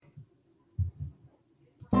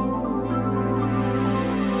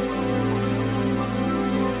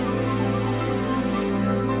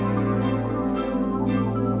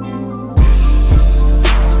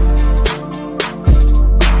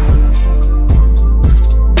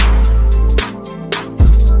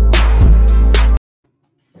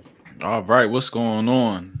All right, what's going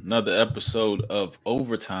on? Another episode of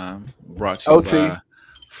Overtime brought to you OT, by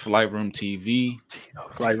Flight Room TV,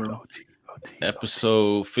 Flight Room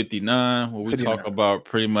episode 59, where we 59. talk about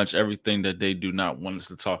pretty much everything that they do not want us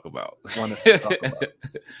to talk about.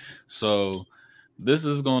 So, this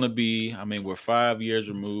is going to be, we're 5 years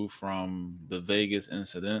removed from the Vegas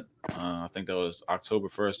incident. I think that was October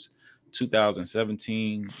 1st,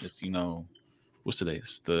 2017. It's, what's today?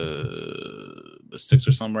 It's the 6th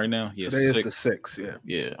or something right now. Yeah, today is the 6th. Yeah.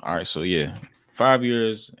 Yeah. All right. So 5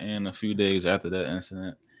 years and a few days after that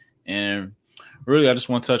incident, and really, I just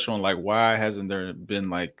want to touch on why hasn't there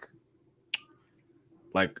been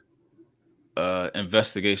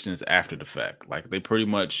investigations after the fact? Like they pretty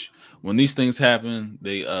much when these things happen,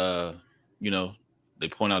 they they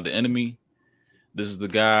point out the enemy. This is the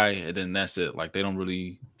guy, and then that's it. Like they don't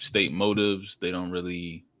really state motives. They don't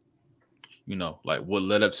really. What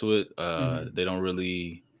led up to it. They don't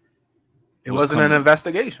really. It wasn't an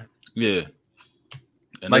investigation. Yeah.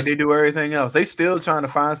 And they do everything else. They still trying to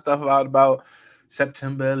find stuff out about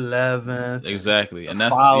September 11th. Exactly. And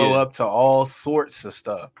that's follow up to all sorts of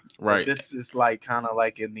stuff. Right. But this is kind of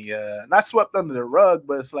in the not swept under the rug,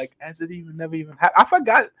 but it's has it never even happened? I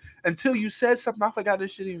forgot until you said something. I forgot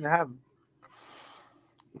this shit even happened.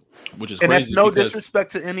 Which is and crazy. That's no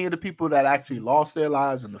disrespect to any of the people that actually lost their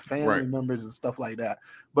lives and the family members and stuff like that.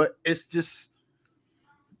 But it's just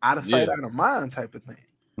out of sight, out of mind type of thing.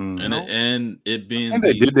 Mm-hmm. And it being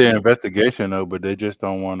they did their investigation though, but they just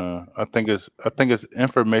don't want to. I think it's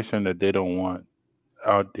information that they don't want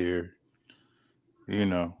out there.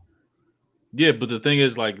 Yeah, but the thing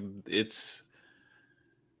is, it's.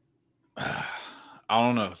 I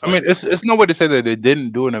don't know. It's no way to say that they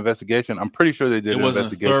didn't do an investigation. I'm pretty sure they did. It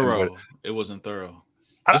wasn't thorough. It wasn't thorough.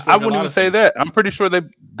 I wouldn't even say that. I'm pretty sure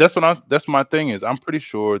that's my thing is. I'm pretty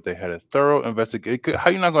sure they had a thorough investigation. How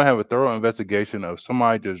you not gonna have a thorough investigation of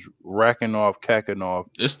somebody just cacking off?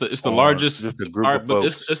 It's the largest. Just a group of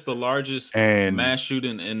folks. It's the largest mass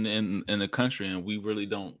shooting in the country, and we really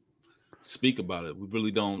don't speak about it. We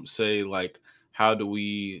really don't say how do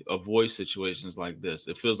we avoid situations like this?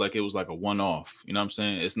 It feels like it was a one-off. You know what I'm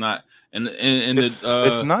saying? It's not,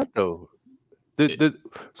 it's not though.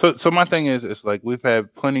 So my thing is, it's we've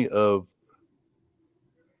had plenty of.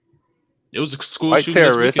 It was a school white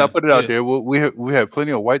terrorists. I put it out there. We have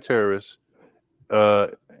plenty of white terrorists,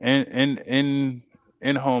 in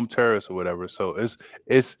home terrorists or whatever. So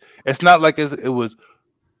it's not like it was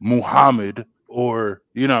Muhammad or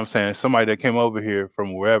what I'm saying, somebody that came over here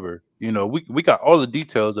from wherever. We got all the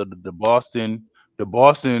details of the Boston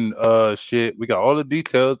shit. We got all the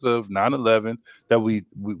details of 9/11 that we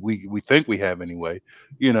think we have anyway.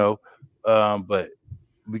 But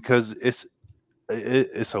because it's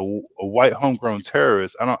a white homegrown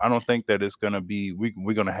terrorist, I don't think that it's gonna be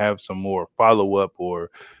we're gonna have some more follow up or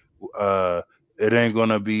it ain't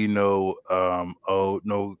gonna be no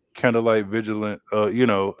candlelight vigilant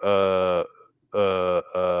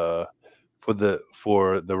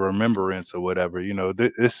for the remembrance or whatever.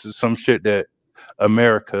 This is some shit that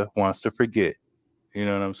America wants to forget. You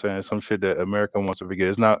know what I'm saying? Some shit that America wants to forget.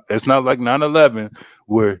 It's not like 9/11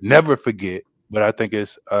 we'll never forget, but I think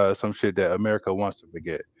it's some shit that America wants to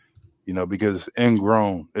forget. Because it's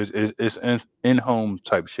ingrown, it's in home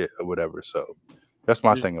type shit or whatever. So that's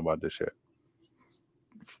my thing about this shit.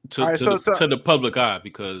 To the public eye,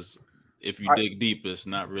 because if you dig deep, it's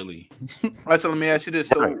not really. All right, so let me ask you this.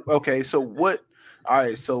 So okay, so what? All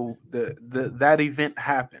right, so that event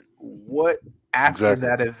happened. What after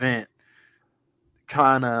that event?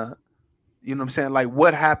 Kind of, what I'm saying?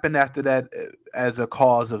 What happened after that as a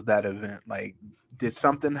cause of that event? Did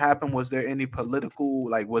something happen? Was there any political?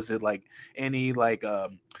 Was it any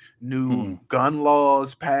new gun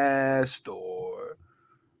laws passed or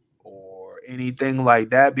anything like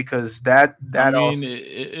that? Because that also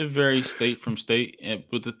it varies state from state,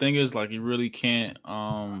 but the thing is, you really can't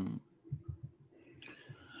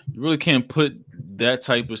put that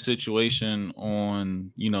type of situation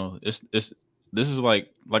on. This is like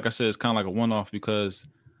I said, it's kind of like a one-off because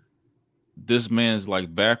this man's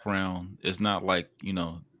background is not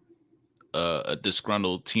a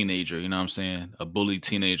disgruntled teenager. You know what I'm saying? A bullied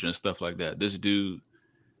teenager and stuff like that. This dude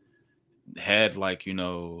had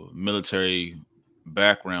military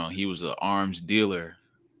background. He was an arms dealer.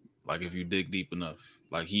 If you dig deep enough,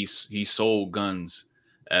 he sold guns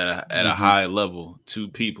at a high level to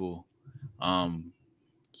people.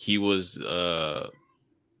 He was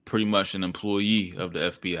pretty much an employee of the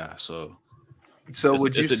FBI. So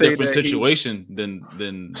would you it's a say different that situation than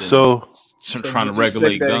trying to would you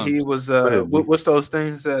regulate say that guns? he was what's those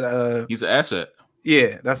things that he's an asset.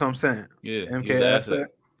 Yeah, that's what I'm saying. Yeah, MK he was an asset.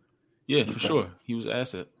 Yeah, for sure. He was an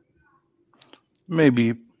asset.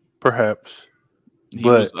 Maybe, perhaps, He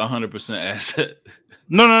was but 100% asset.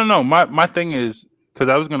 no. My thing is, because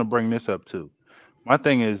I was gonna bring this up too. My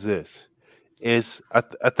thing is this: is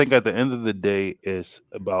I think at the end of the day, it's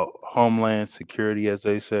about homeland security, as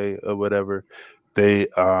they say, or whatever. They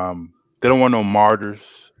don't want no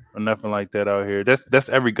martyrs or nothing like that out here. That's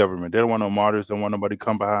every government. They don't want no martyrs. Don't want nobody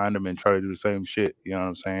come behind them and try to do the same shit. You know what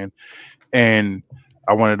I'm saying? And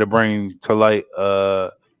I wanted to bring to light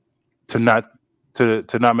to not to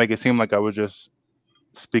not make it seem like I was just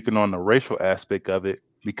speaking on the racial aspect of it,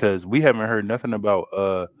 because we haven't heard nothing about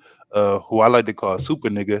who I like to call super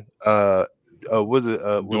nigga. Was it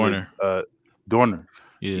Dorner. Dorner?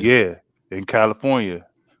 Yeah. Yeah, in California,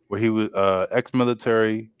 where he was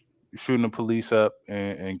ex-military, shooting the police up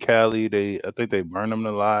in Cali. I think they burned him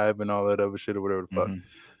alive and all that other shit or whatever the fuck. Hmm.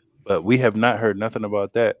 But we have not heard nothing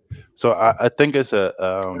about that. So I think it's a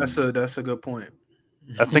That's a good point.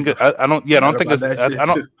 I think I don't yeah I Forgot don't think about it's that I shit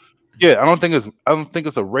don't too. yeah, I don't think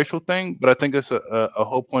it's a racial thing, but I think it's a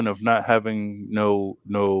whole point of not having no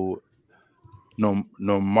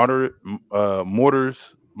martyrs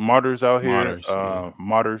out here, Martyrs. Yeah.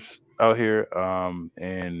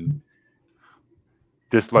 and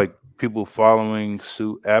just like people following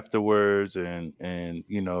suit afterwards, and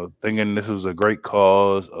thinking this was a great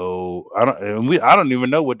cause. Oh, I don't even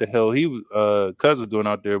know what the hell he was cuz was doing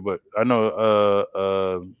out there, but I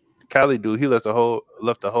know Cali dude, he left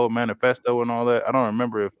the whole manifesto and all that. I don't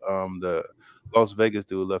remember if the Las Vegas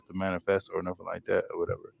dude left the manifesto or nothing like that or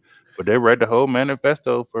whatever, but they read the whole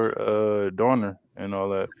manifesto for Dorner and all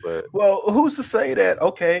that. But Well, who's to say that?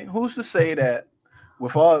 Okay, who's to say that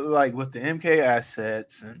with all like with the MK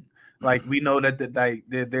assets and like we know that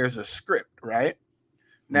there's a script, right?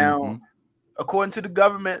 Now, hmm according to the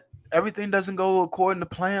government, everything doesn't go according to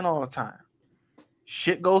plan all the time.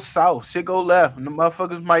 Shit goes south, shit go left, and the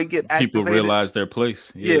motherfuckers might get People activated. realize their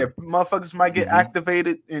place. Yeah, Yeah. motherfuckers might get hmm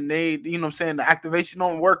activated and they, you know what I'm saying, the activation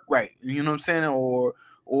don't work right. You know what I'm saying?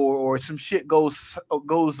 Or some shit goes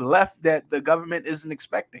left that the government isn't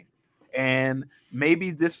expecting. And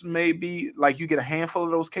maybe this may be like you get a handful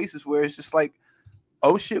of those cases where it's just like,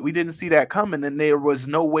 oh shit, we didn't see that coming, and there was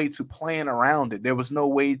no way to plan around it. There was no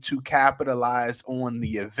way to capitalize on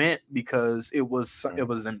the event because it was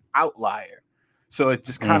an outlier. So it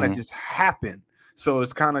just kind of hmm just happened. So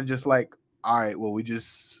it's kind of just like, all right, well, we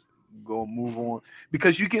just go move on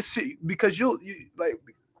because because you like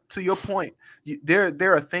to your point,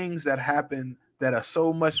 there are things that happen that are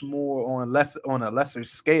so much more on a lesser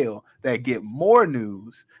scale that get more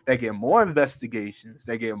news, that get more investigations,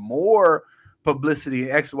 that get more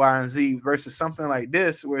publicity X, Y, and Z versus something like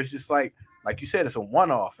this where it's just like you said, it's a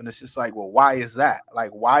one-off, and it's just like, well, why is that? Like,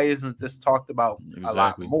 why isn't this talked about a lot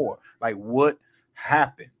Exactly. more? Like, what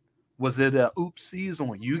happened? Was it a oopsies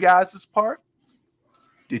on you guys' part?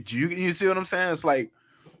 Did you see what I'm saying? It's like,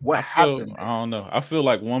 what happened I there? don't know. I feel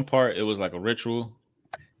like one part it was like a ritual,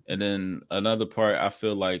 and then another part I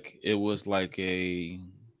feel like it was like a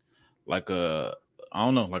I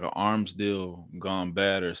don't know, like an arms deal gone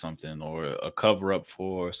bad or something, or a cover up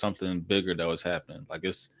for something bigger that was happening. Like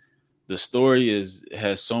it's the story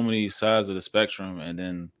has so many sides of the spectrum, and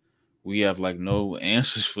then we have like no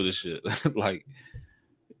answers for this shit. like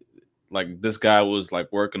this guy was like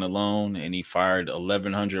working alone, and he fired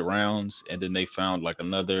 1,100 rounds, and then they found like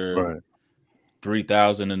another Right.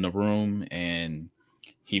 3,000 in the room, and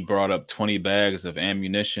he brought up 20 bags of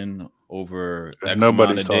ammunition over And X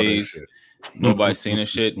nobody amount of saw that days. shit. Nobody seen this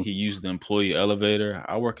shit. He used the employee elevator.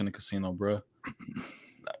 I work in the casino, bro.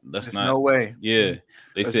 That's There's not. no way. Yeah,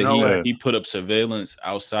 they There's said no way. he put up surveillance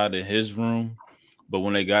outside of his room, but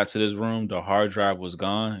when they got to this room, the hard drive was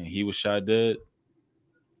gone and he was shot dead.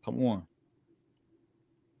 Come on,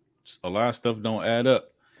 a lot of stuff don't add up,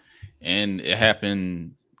 and it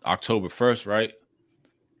happened October 1st, right?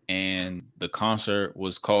 And the concert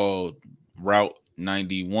was called Route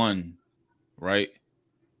 91, right?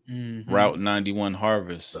 Mm-hmm. Route 91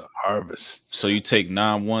 Harvest. The harvest. So you take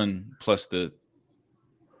 9-1 plus the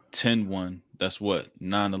 10-1. That's what?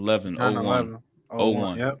 9-11, 01, 9/11. Oh, one.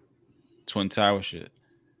 01. Yep. Twin Tower shit.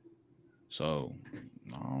 So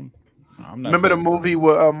um, I'm not Remember the big. movie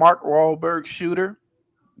with Mark Wahlberg Shooter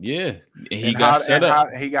Yeah. He and got set up. how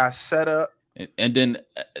he got set up. And then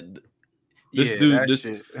this Yeah, dude, that this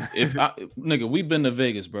shit. if I nigga, we've been to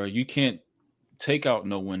Vegas, bro. You can't take out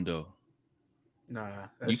no window. Nah,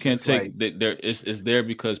 You that's can't just like take that there. It's there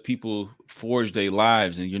because people forge their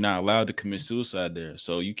lives, and you're not allowed to commit suicide there.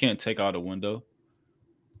 So you can't take out a window.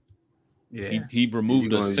 yeah. He You're removed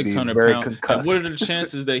a gonna six be hundred very pound. Like, what are concussed. the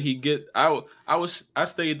chances that he get? I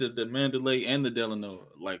stayed at the Mandalay and the Delano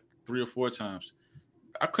like 3 or 4 times.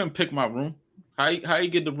 I couldn't pick my room. How you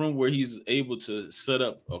get the room where he's able to set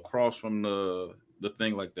up across from the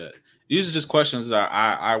thing like that? These are just questions that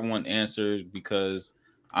I want answered because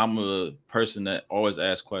I'm a person that always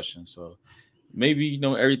asks questions. So maybe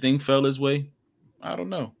everything fell his way. I don't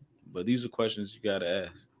know, but these are questions you gotta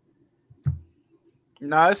ask.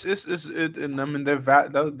 No, and I mean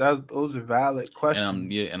those are valid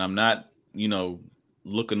questions. And I'm not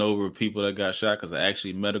looking over people that got shot because I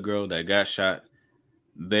actually met a girl that got shot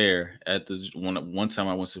there at the one time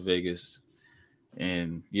I went to Vegas,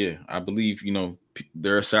 and I believe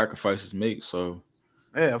there are sacrifices made. So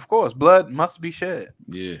yeah, of course, blood must be shed.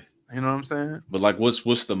 Yeah, you know what I'm saying. But like,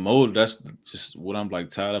 what's the motive? That's just what I'm like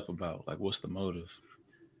tied up about. Like, what's the motive?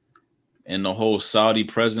 And the whole Saudi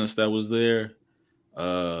presence that was there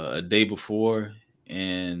a day before,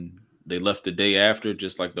 and they left the day after,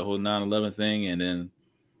 just like the whole 9/11 thing, and then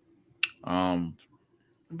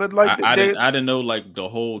but like I didn't know like the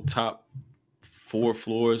whole top 4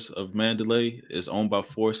 floors of Mandalay is owned by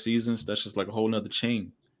 4 Seasons. That's just like a whole nother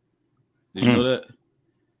chain. Did you know that?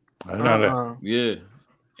 I know that. Yeah,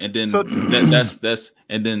 and then that's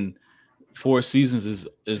and then 4 Seasons is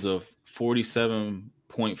a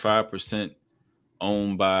 47.5%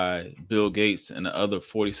 owned by Bill Gates, and the other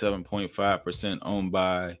 47.5% owned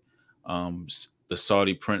by the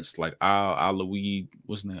Saudi prince, like Al Alawid,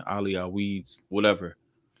 what's his name, Ali Alweed, whatever.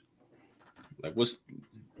 Like, what's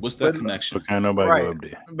that connection? But can't nobody go up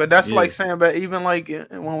there. But that's like saying, but even like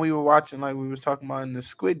when we were watching, like we was talking about in the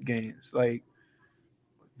Squid Games, like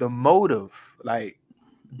the motive, like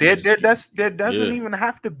there doesn't even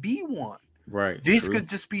have to be one. Right. These could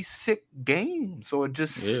just be sick games or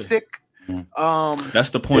just sick.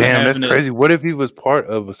 That's the point. Damn, that's crazy. What if he was part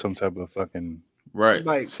of some type of fucking right?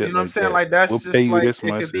 Like, you know what I'm saying? Like, that's just like it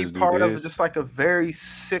could be part of just like a very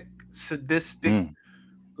sick, sadistic,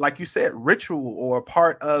 like you said, ritual or a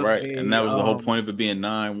part of and that was the whole point of it being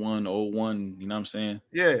 9101. You know what I'm saying?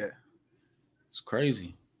 Yeah, it's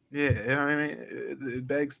crazy. Yeah, I mean, it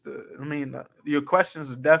begs to. I mean, your questions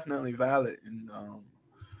are definitely valid, and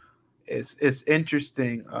it's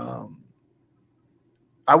interesting.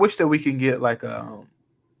 I wish that we can get like a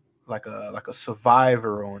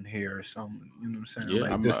survivor on here or something. You know what I'm saying?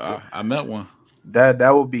 Yeah, like I met one.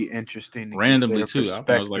 That would be interesting. Randomly too. I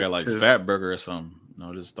was like at like Fat Burger or something.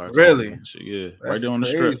 No, just starts really. Yeah, that's right there on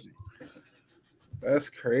crazy. the strip. That's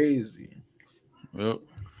crazy. Yep.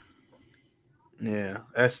 Yeah,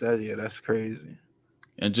 that's crazy.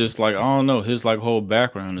 And just like, I don't know, his like whole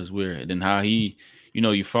background is weird. And how he,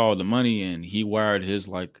 you follow the money, and he wired his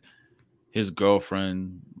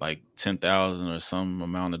girlfriend like 10,000 or some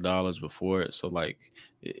amount of dollars before it. So like,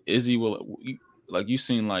 is he like you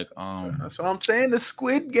seen like that's what I'm saying, the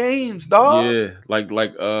Squid Games, dog. Yeah, like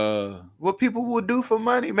what people will do for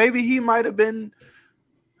money. Maybe he might have been,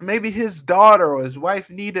 maybe his daughter or his wife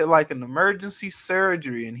needed like an emergency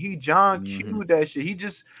surgery, and he John Q'd that shit. He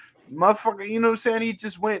just motherfucker, you know what I'm saying? He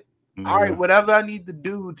just went, all right, whatever I need to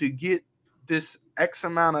do to get this X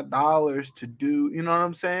amount of dollars to do, you know what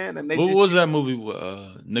I'm saying? And what was that movie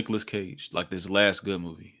with Nicolas Cage? Like this last good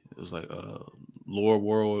movie. It was like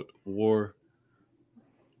War.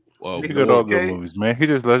 He did all good movies, man. He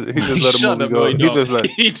just let a movie go. He just let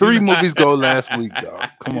 3 movies go last week, dog.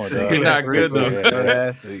 Come on, dog. He's not good though.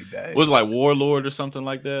 Last week, was it like Warlord or something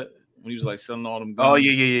like that? When he was like selling all them guns. Oh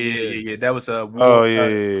yeah. That was a war. Oh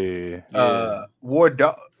yeah. War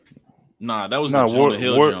Dog. Nah, that was a Jonah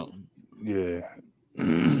Hill jump. Yeah.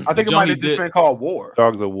 I think it might have just been called War.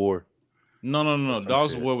 Dogs of War. No.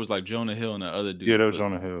 Dogs of War was like Jonah Hill and that other dude. Yeah, that was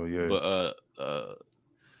Jonah Hill. Yeah. But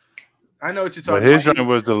I know what you're talking about. His joint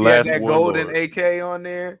was the last. That golden AK on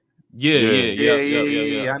there. Yeah. I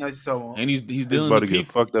know what you're talking about. And he's dealing with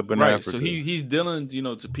people fucked up in Africa. So he's dealing,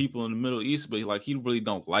 to people in the Middle East, but like he really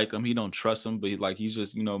don't like them. He don't trust them, but he's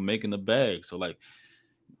just making the bag. So like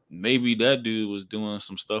maybe that dude was doing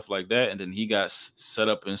some stuff like that, and then he got set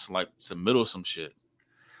up in some middle some shit.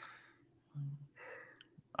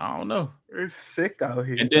 I don't know. It's sick out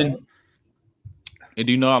here. And then,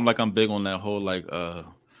 and I'm big on that whole like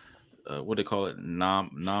what they call it,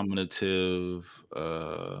 nominative.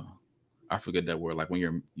 I forget that word. Like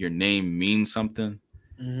when your name means something.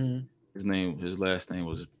 Mm-hmm. His last name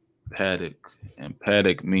was Paddock, and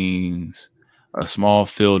Paddock means a small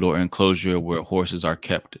field or enclosure where horses are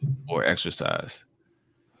kept or exercised.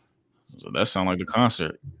 So that sounds like the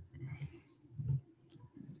concert.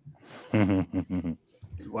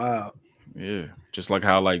 Wow. Yeah, just like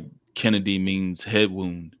how like Kennedy means head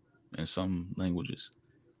wound in some languages.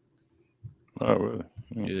 Oh, really?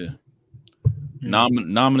 Yeah.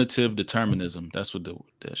 Nominative determinism. That's what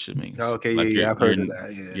that shit means. Okay, like I've heard of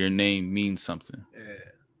that. Yeah, your name means something.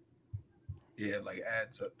 Yeah, like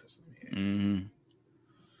adds up to something. Mm-hmm.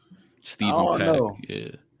 I don't know. Yeah,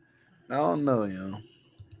 I don't know, yo.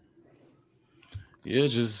 Yeah,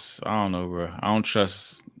 just I don't know, bro. I don't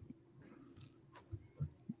trust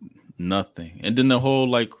nothing. And then the whole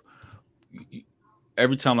like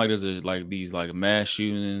every time like there's like these like mass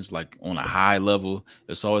shootings like on a high level,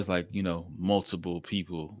 it's always like multiple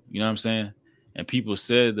people. You know what I'm saying? And people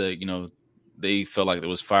said that they felt like there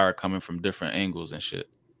was fire coming from different angles and shit.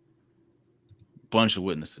 Bunch of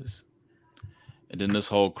witnesses. And then this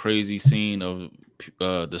whole crazy scene of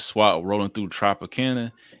the SWAT rolling through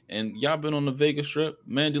Tropicana. And y'all been on the Vegas Strip?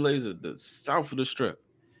 Mandalay's at the south of the Strip.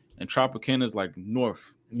 And Tropicana's like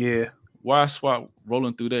north. Yeah. Why SWAT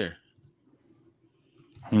rolling through there?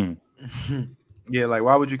 Yeah, like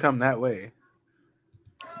why would you come that way?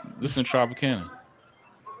 Listen, Tropicana.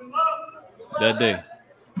 That day.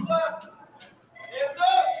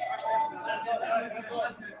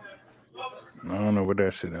 I don't know what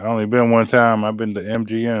that shit. I only been one time. I've been to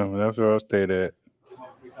MGM. That's where I stayed at.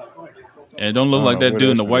 And it don't look like that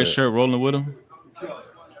dude in the white shirt rolling with him.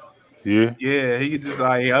 Yeah. Yeah, he just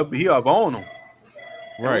like he up on him.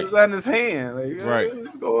 Right. What's that in his hand? Like, right.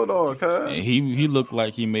 What's going on, cuz? And he looked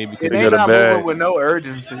like he maybe could got a bag. Moving with no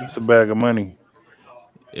urgency. It's a bag of money.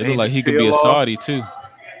 It looked like he could be a Saudi too.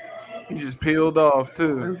 He just peeled off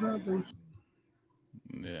too.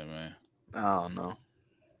 Yeah, man. I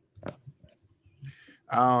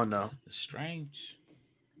don't know. It's strange.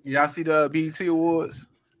 Y'all see the BET Awards?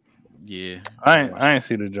 Yeah. I ain't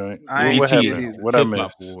see the joint. What I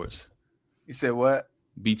missed? Awards. You said what?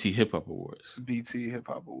 BT Hip Hop Awards. BT Hip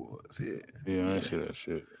Hop Awards. Yeah. Yeah, I ain't see that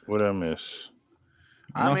shit. What I miss?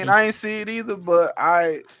 I mean, I ain't see it either, but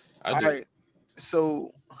I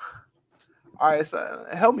so all right, so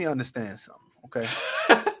help me understand something, okay?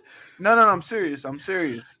 No, I'm serious. You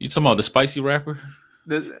talking about the spicy rapper?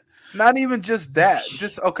 Not even just that.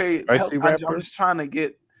 Just okay. I'm just trying to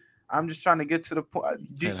get to the point.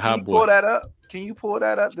 Can you pull that up? Can you pull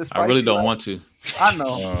that up? I really don't want to. I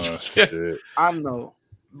know. I know,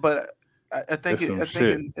 but I think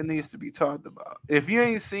it needs to be talked about. If you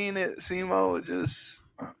ain't seen it, Simo, just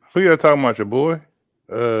who you talking about? Your boy?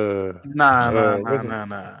 Nah.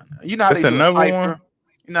 You know how they do a cipher?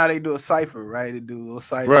 You know how they do a cipher, right? They do a little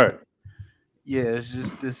cipher. Right. Yeah, it's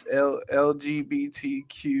just this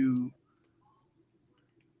LGBTQ.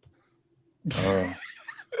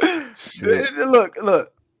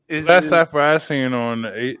 Look. Last cipher I seen on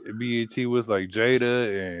BET was like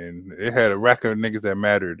Jada, and it had a record of niggas that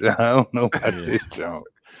mattered. I don't know about this junk.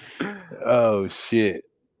 Oh shit!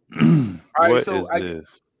 All right, what so is this?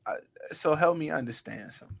 So help me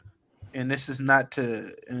understand something. And this is not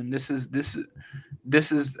to. And this is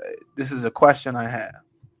a question I have.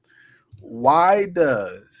 Why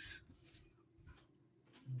does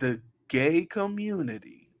the gay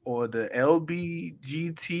community or the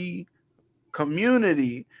LBGT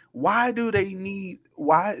community, why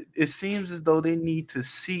it seems as though they need to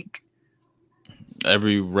seek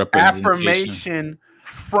every representation affirmation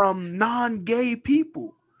from non-gay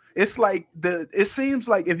people? It's like it seems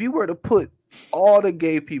like if you were to put all the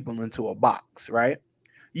gay people into a box, right?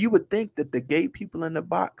 You would think that the gay people in the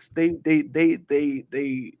box, they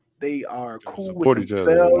are cool with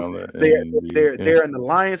themselves. They're in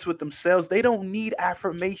alliance with themselves. They don't need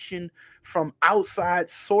affirmation from outside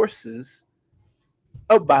sources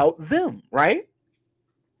about them, right?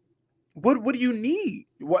 What do you need?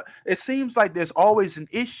 What it seems like there's always an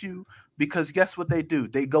issue because guess what they do?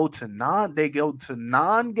 They go to non-gay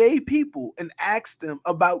people and ask them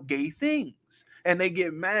about gay things. And they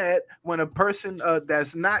get mad when a person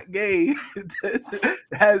that's not gay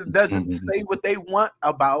doesn't say what they want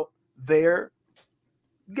about their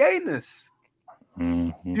gayness.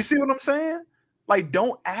 Mm-hmm. You see what I'm saying? Like,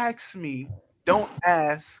 don't ask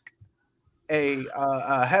a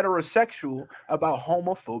heterosexual about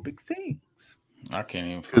homophobic things. I can't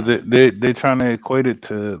even. Because they're trying to equate it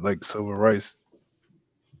to like civil rights.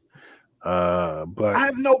 Black. I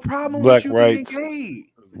have no problem with you rights, being gay.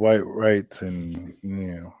 White rights, and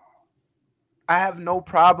I have no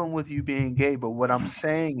problem with you being gay, but what I'm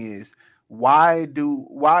saying is, why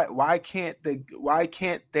can't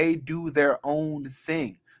they do their own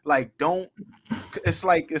thing? Like, it's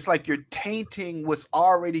like you're tainting what's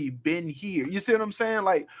already been here. You see what I'm saying?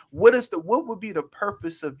 Like, what would be the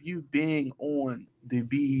purpose of you being on the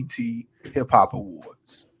BET Hip Hop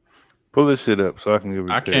Awards? Pull this shit up so I can give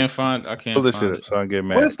it. I can't find. Pull this shit up so I can get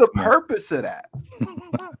mad. What is the purpose of that?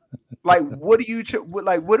 Like, what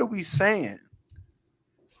are we saying?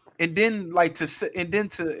 and then like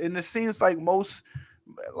and it seems like most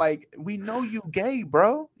like we know you gay,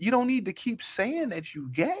 bro. You don't need to keep saying that you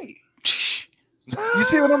gay. You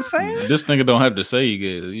see what I'm saying? This nigga don't have to say you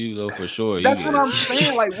gay. You know for sure. That's what I'm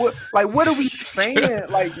saying. Like what are we saying?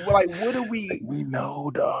 Like what are we? We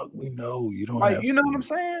know, dog. We know. You don't Like have you know to. what I'm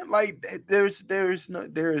saying? Like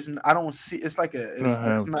I don't see. It's like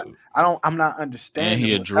it's not. To. I'm not And understanding.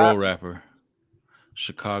 he a what's drill happening. rapper,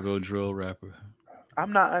 Chicago drill rapper.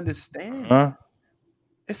 I'm not understanding. Huh?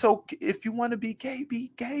 It's okay if you want to be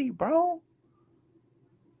gay, bro.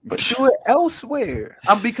 But do it elsewhere.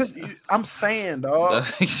 I'm saying, dog.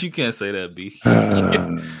 You can't say that, B.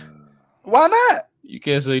 Why not? You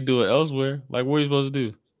can't say do it elsewhere. Like, what are you supposed to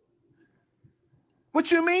do? What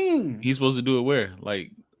you mean? He's supposed to do it where? Like,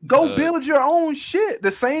 go build your own shit.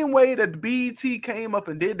 The same way that the BET came up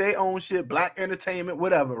and did their own shit, Black Entertainment,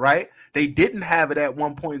 whatever, right? They didn't have it at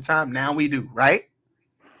one point in time. Now we do, right?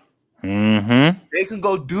 Mm-hmm. They can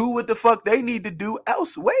go do what the fuck they need to do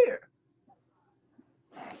elsewhere.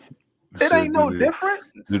 It ain't no different.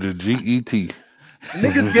 Do the GET.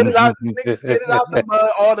 Niggas get it out. Niggas get it out the mud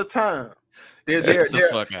all the time. They're the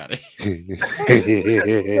fuck out of here.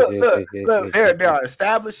 Look, there are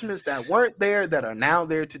establishments that weren't there that are now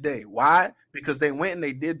there today. Why? Because they went and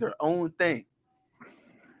they did their own thing.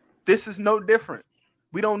 This is no different.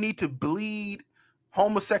 We don't need to bleed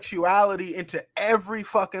homosexuality into every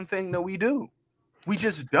fucking thing that we do. We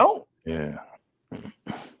just don't. Yeah.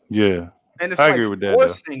 Yeah. And it's I like agree with that.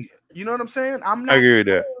 forcing it. You know what I'm saying? I'm not saying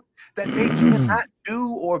that they cannot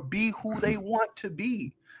do or be who they want to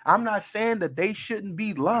be. I'm not saying that they shouldn't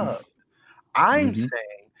be loved. I'm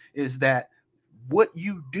saying is that what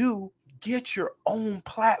you do, get your own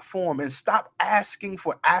platform and stop asking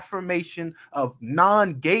for affirmation of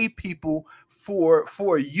non-gay people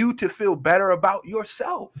for you to feel better about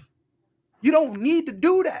yourself. You don't need to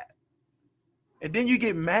do that. And then you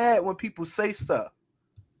get mad when people say stuff.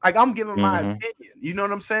 Like I'm giving my opinion. You know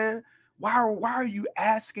what I'm saying? Why are you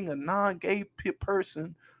asking a non-gay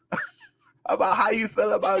person about how you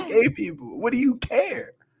feel about gay people? What do you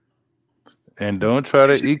care? And don't try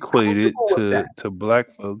to equate it to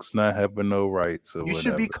black folks not having no rights or you whatever.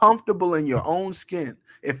 Should be comfortable in your own skin.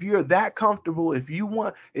 If you're that comfortable, if you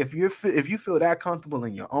feel that comfortable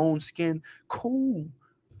in your own skin, cool.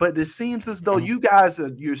 But it seems as though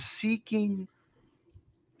you're seeking.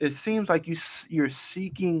 It seems like you're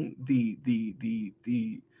seeking the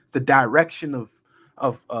direction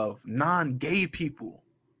of non-gay people.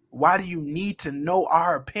 Why do you need to know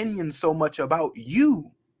our opinion so much about you?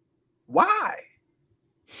 Why?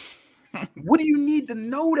 What do you need to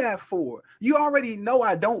know that for? You already know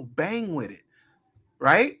I don't bang with it,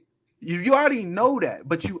 right? You already know that,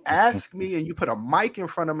 but you ask me and you put a mic in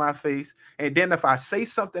front of my face, and then if I say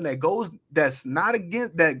something that goes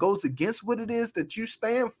against what it is that you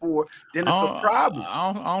stand for, then it's a problem.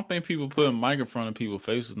 I don't think people put a mic in front of people's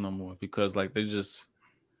faces no more because like they're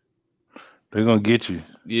gonna get you.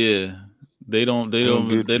 Yeah, they don't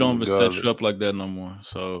even set you up like that no more.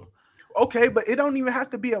 So okay, but it don't even have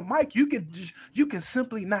to be a mic. You can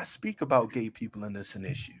simply not speak about gay people, and it's an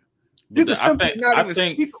issue. You can simply not even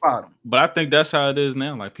speak about them. But I think that's how it is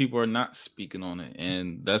now. Like people are not speaking on it,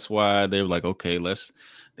 and that's why they're like, okay,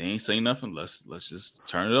 they ain't saying nothing. Let's just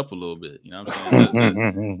turn it up a little bit. You know what I'm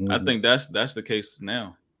saying? I think that's the case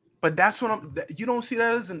now. But that's what you don't see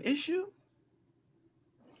that as an issue.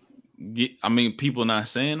 I mean, people not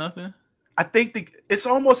saying nothing. I think it's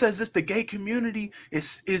almost as if the gay community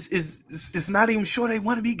is not even sure they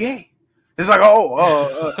want to be gay. It's like,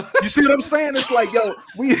 you see what I'm saying? It's like, yo,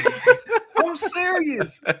 I'm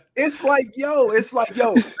serious. It's like, yo,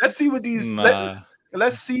 let's see what these,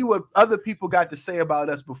 let's see what other people got to say about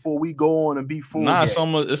us before we go on and be full. Nah,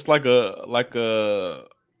 it's like a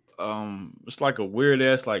weird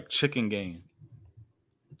ass like chicken game.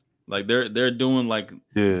 Like they're doing like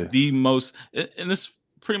the most, and it's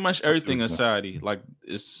pretty much everything in society. Like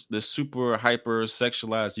it's the super hyper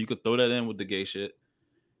sexualized. You could throw that in with the gay shit.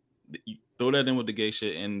 You throw that in with the gay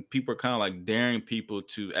shit, and people are kind of like daring people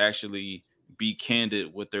to actually be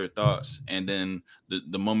candid with their thoughts. And then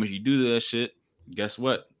the moment you do that shit, guess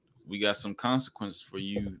what? We got some consequences for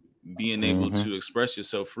you being able to express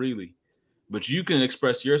yourself freely. But you can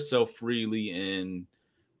express yourself freely and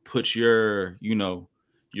put your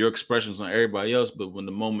expressions on everybody else. But when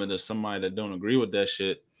the moment there's somebody that don't agree with that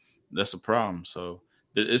shit, that's a problem. So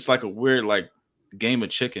it's like a weird like game of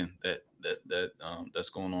chicken that's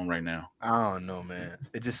going on right now. I don't know, man.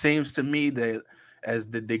 It just seems to me that as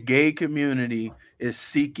the gay community is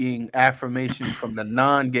seeking affirmation from the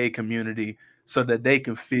non-gay community so that they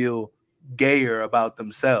can feel gayer about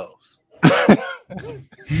themselves.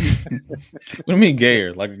 What do you mean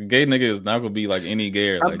gayer? Like a gay nigga is not gonna be like any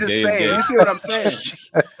gayer. I'm Like just gay saying. is gay. You see what I'm saying?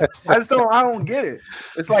 I don't get it.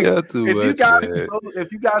 It's like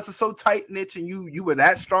if you guys are so tight knit and you were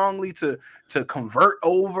that strongly to convert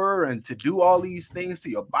over and to do all these things to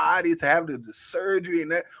your body, to have the surgery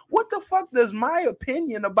and that, what the fuck does my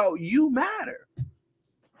opinion about you matter?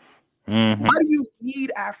 Mm-hmm. Why do you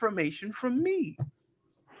need affirmation from me?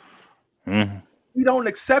 Mm-hmm. We don't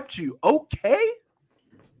accept you, okay?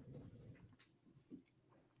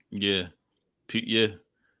 Yeah. Yeah.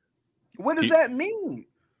 What does that mean?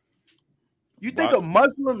 You think a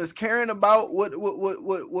Muslim is caring about what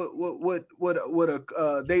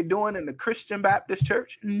they doing in the Christian Baptist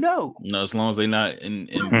church? No. No, as long as they're not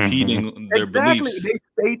impeding their exactly. beliefs. They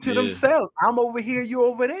stay to themselves. I'm over here, you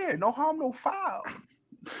over there. No harm, no foul.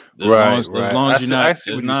 As long as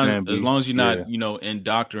you're not,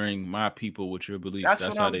 indoctrinating my people with your beliefs.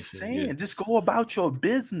 That's what I'm saying. Yeah. Just go about your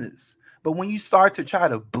business. But when you start to try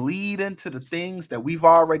to bleed into the things that we're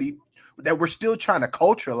still trying to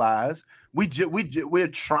culturalize, we're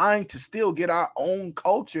trying to still get our own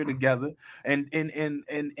culture together, and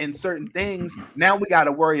in certain things. Now we got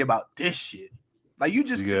to worry about this shit. Like you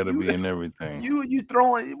got to be in everything. You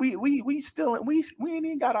throwing we ain't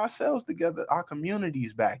even got ourselves together, our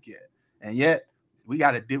communities back yet, and yet we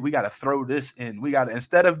gotta throw this in. We gotta,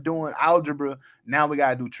 instead of doing algebra, now we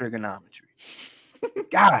gotta do trigonometry.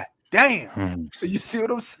 God damn. You see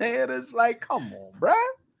what I'm saying? It's like, come on, bruh.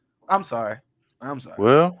 I'm sorry.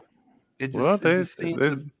 Well, it just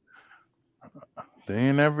seems they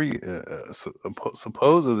in every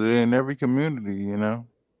supposedly in every community, and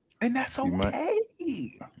that's okay.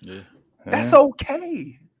 Yeah. That's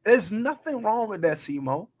okay. There's nothing wrong with that,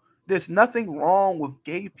 Simo. There's nothing wrong with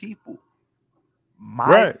gay people.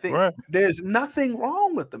 There's nothing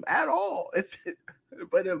wrong with them at all.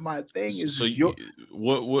 But if my thing is, so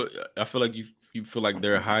what I feel like you feel like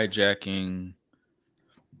they're hijacking.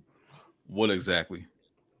 What exactly?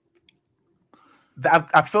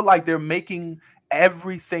 I feel like they're making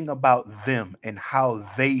everything about them and how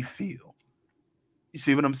they feel. You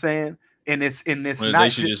see what I'm saying? And it's not.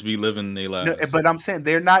 They should just be living their lives. No, but I'm saying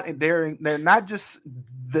they're not just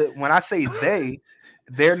when I say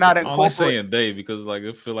they're not incorporating. I'm saying they because like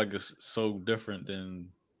I feel like it's so different than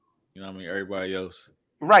everybody else.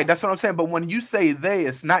 Right, that's what I'm saying. But when you say they,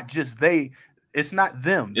 it's not just they. It's not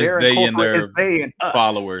them. It's they and their it's they and us.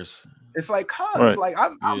 Followers. It's like, like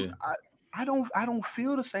I don't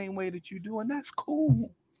feel the same way that you do, and that's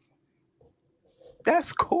cool.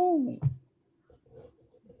 That's cool.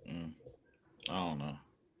 I don't know.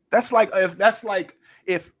 That's like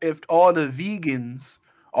if all the vegans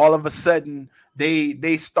all of a sudden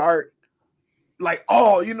they start like,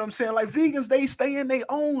 oh, you know what I'm saying? Like vegans, they stay in their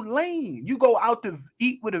own lane. You go out to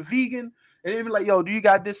eat with a vegan and they be like, yo, do you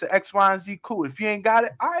got this at X, Y, and Z? Cool. If you ain't got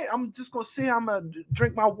it, all right, I'm just gonna say I'm gonna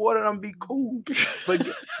drink my water and I'm gonna be cool. But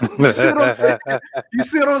you see what I'm saying? You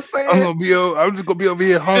see what I'm saying? I'm just gonna be over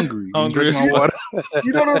here hungry. Drink my water.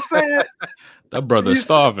 You know what I'm saying? That brother's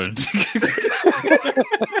starving.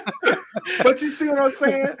 But you see what I'm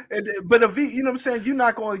saying? But you know what I'm saying? You're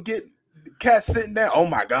not gonna get cats sitting there, oh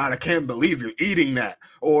my God, I can't believe you're eating that.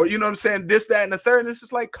 Or you know what I'm saying, this, that, and the third. And it's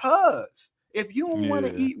just like, cuz if you don't want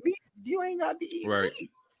to eat meat, you ain't got to eat meat.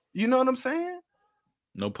 You know what I'm saying?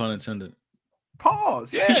 No pun intended.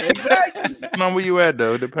 Pause. Yeah, exactly. Depending on where you at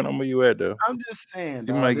though. I'm just saying,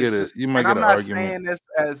 you might get it. You might get an argument. I'm not saying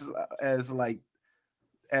this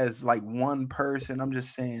as like one person. I'm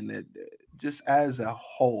just saying that just as a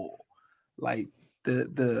whole, like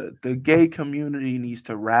the gay community needs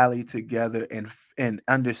to rally together and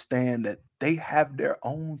understand that they have their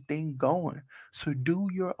own thing going. So do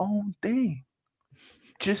your own thing.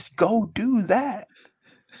 Just go do that.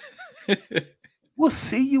 We'll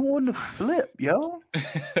see you on the flip, yo.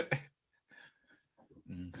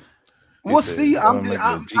 We'll see. I'm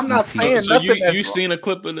not saying nothing. You seen a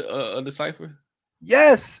clip of the cipher?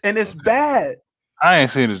 Yes, and it's bad. I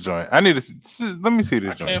ain't seen this joint. I need to let me see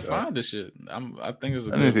this joint. I can't find this shit. I think it's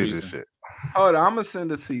a good reason. This shit. Hold on, I'm gonna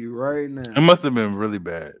send it to you right now. It must have been really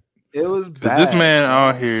bad. It was bad. This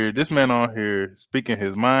man on here speaking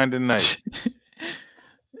his mind tonight.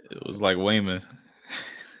 It was like Wayman.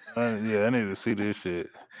 Yeah, I need to see this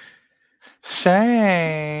shit.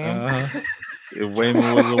 Shame. If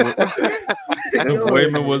Wayman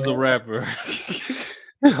was a rapper.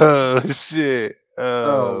 Oh shit.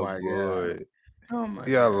 Oh my God. Oh my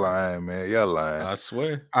Y'all lying, man. Y'all lying. I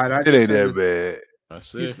swear. It ain't that bad. I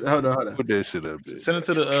see. Hold on. Put that shit up there. Send it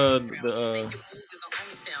to the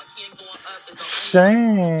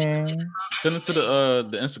Shame. Send it to the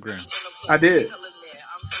Instagram. I did.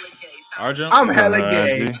 Arjun? I'm hella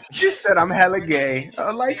gay. IG. You said I'm hella gay.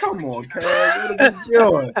 Like, come on, cuz. What are we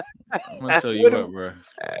doing? I'm gonna tell you What what, are, bro.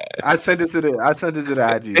 I sent it to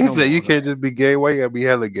the IG. He Come said you on. can't just be gay. Why you gotta be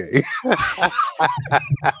hella gay?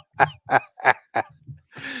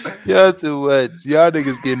 Y'all too much. Y'all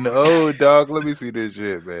niggas getting old, dog. Let me see this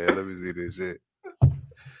shit, man. Let me see this shit.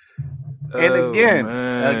 And Oh man.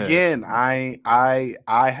 again, I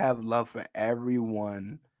have love for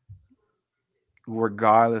everyone,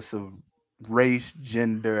 regardless of race,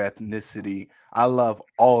 gender, ethnicity. I love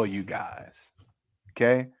all you guys.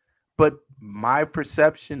 Okay? But my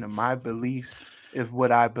perception and my beliefs is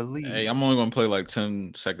what I believe. Hey, I'm only gonna play like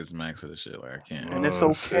 10 seconds max of this shit. Like I can't. And it's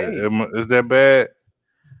Oh shit. okay. Is that bad?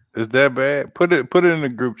 Is that bad? Put it in the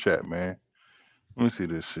group chat, man. Let me see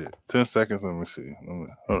this shit. 10 seconds. Let me see. Hold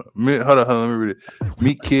on. Let me read it.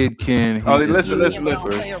 Meet Kid Ken. He Oh, is listen. the Don't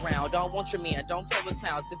first. play around, don't want your man, don't play with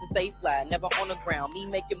clowns. This is stay flat, never on the ground. Me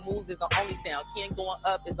making moves is the only sound. Ken going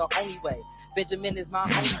up is the only way. Benjamin is my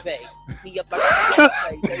only bay. Me up like a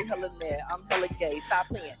play. They hella mad, I'm hella gay. Stop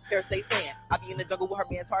playing, hair stay fan. I be in the jungle with her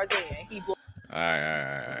man Tarzan. He All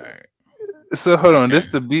right. So hold on. Okay. This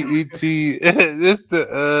the BET.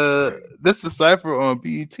 This the cipher on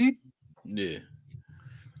BET. Yeah.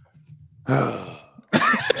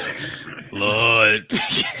 Lord.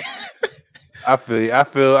 I feel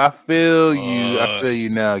you. I feel you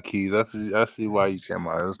now, Keys. I see why you came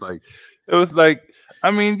out. It was like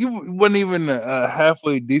I mean, you wasn't even a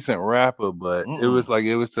halfway decent rapper, but it was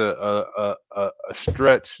a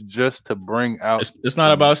stretch just to bring out. It's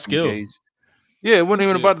not about some skill. gauge. Yeah, it wasn't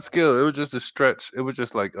even Yeah. about the skill. It was just a stretch. It was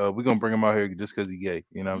just like we're gonna bring him out here just because he's gay.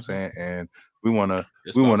 You know what I'm saying? And we wanna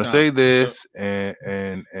It's we about wanna time. say this and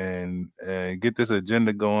get this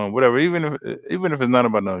agenda going. Whatever. Even if it's not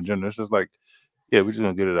about no agenda, it's just like yeah, we're just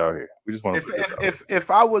gonna get it out here. We just want to put this out. If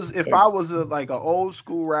I was like an old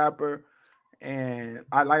school rapper, and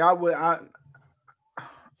I don't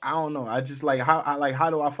know. I just like how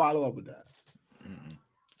do I follow up with that?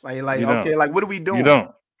 Like You okay, don't. like what are we doing? You don't.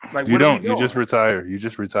 Like You what are we don't. You just doing? retire. You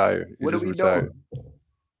just retire. You What are just we retire. doing?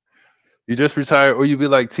 You just retire, or you be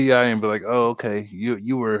like Ti and be like, "Oh, okay,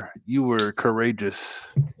 you were courageous.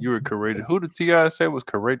 You were courageous." Who did Ti say was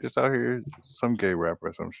courageous out here? Some gay rapper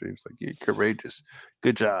or some shit. It's like, "Yeah, courageous.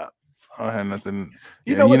 Good job." I don't have nothing.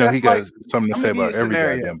 You And know you what know he that's like? got something to I'm say gonna give you a about every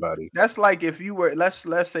scenario. goddamn body. That's like if you were let's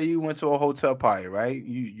say you went to a hotel party, right?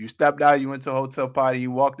 You stepped out, you went to a hotel party,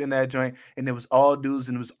 you walked in that joint, and it was all dudes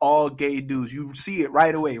and it was all gay dudes. You see it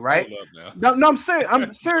right away, right? Hold up now. No, I'm serious.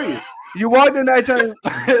 I'm serious. You walked in that joint.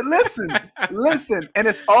 listen, and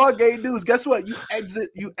it's all gay dudes. Guess what? You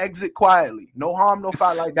exit quietly. No harm, no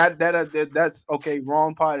foul. Like that's okay.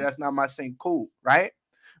 Wrong party. That's not my saying. Cool, right?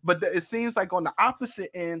 But it seems like on the opposite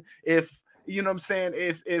end, if you know what I'm saying,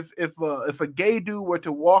 if a gay dude were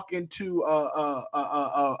to walk into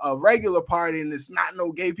a regular party and there's not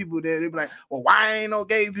no gay people there, they'd be like, well, why ain't no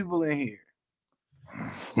gay people in here?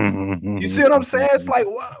 You see what I'm saying? It's like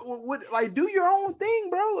what like do your own thing,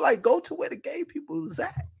 bro. Like go to where the gay people is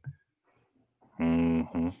at.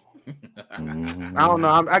 I don't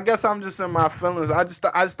know. I guess I'm just in my feelings. I just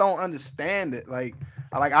don't understand it. Like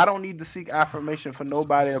I don't need to seek affirmation for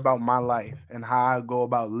nobody about my life and how I go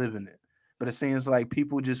about living it. But it seems like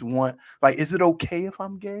people just want like, is it okay if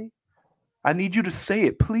I'm gay? I need you to say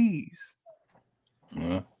it, please.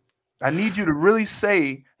 Yeah. I need you to really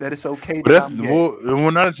say that it's okay But that that's I'm gay.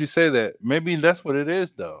 well. Now that you say that, maybe that's what it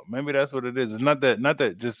is, though. Maybe that's what it is. It's not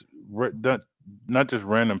that just not just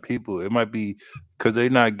random people. It might be because they're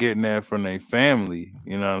not getting that from their family.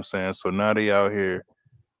 You know what I'm saying? So now they out here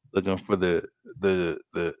looking for the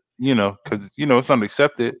because it's not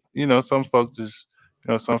accepted. Some folks just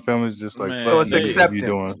some families just like Man, So fuck it's you if you acceptance.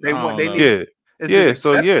 doing They I want don't they know. need yeah is yeah it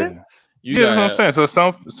so yeah. acceptance? You Yeah, that's what I'm got saying.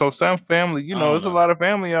 Some family, I don't there's a know. lot of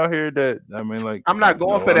family out here that I mean, like, I'm not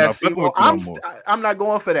going no, for I'm that, not fucking Simo. with you no more. I'm not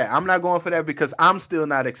going for that. I'm not going for that because I'm still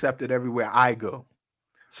not accepted everywhere I go.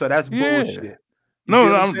 So that's Yeah, bullshit. You see no,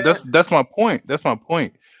 what I'm I'm saying? that's my point. That's my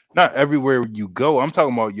point. Not everywhere you go. I'm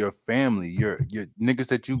talking about your family, your niggas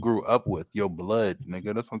that you grew up with, your blood,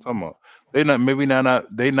 nigga. That's what I'm talking about. They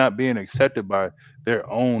not being accepted by their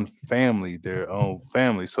own family.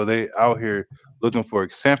 So they out here looking for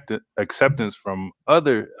acceptance from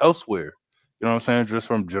elsewhere. You know what I'm saying? Just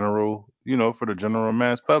from for the general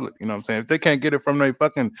mass public. You know what I'm saying? If they can't get it from their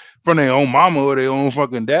own mama or their own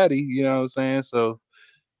fucking daddy, you know what I'm saying? So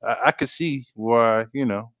I could see why they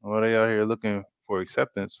out here looking for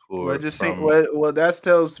acceptance Well, it for just seem, from. well that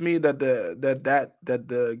tells me that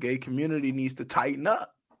the gay community needs to tighten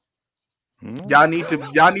up. Hmm? Y'all need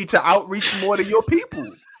to outreach more to your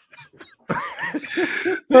people.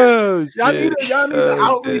 Oh Y'all need shit! to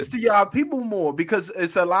outreach Shit. to y'all people more because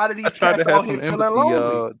it's a lot of I these tried to cats have out here some feeling empathy, lonely.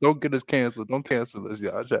 y'all. Don't get us canceled. Don't cancel us,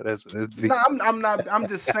 y'all. I try to have some empathy. No, I'm not. I'm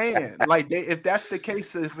just saying, like, if that's the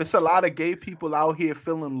case, if it's a lot of gay people out here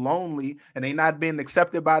feeling lonely and they not being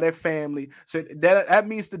accepted by their family, so that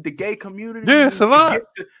means that the gay community Yeah, it's a lot.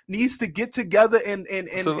 needs to get together and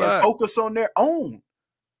It's a lot. focus on their own.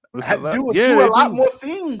 It's a lot. Do Yeah, a they lot do. more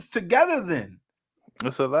things together then.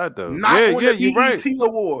 It's a lot though. Not on the You're right. BET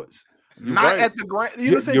Awards. You're Not right. at the Grand. You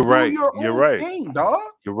know what I'm saying? You're Do right. your You're own right. thing, dog.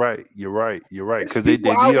 You're right. It's Because they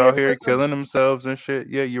people be out out here here feeling killing themselves and shit.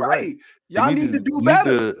 Yeah, you're right. Y'all need to do Need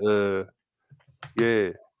better. to yeah,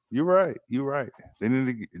 you're right. You're right. They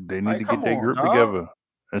need to Like, get come their on, group dog. together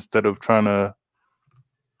instead of trying to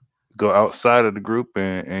go outside of the group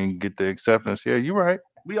and get the acceptance. Yeah, you're right.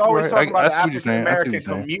 We always talk about I the see what you're African saying. I see what American you're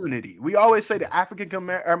saying. community. We always say the African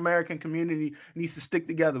American community needs to stick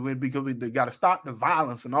together because they got to stop the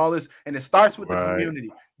violence and all this. And it starts with the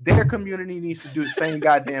community. Their community needs to do the same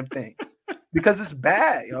goddamn thing because it's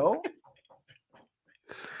bad, yo.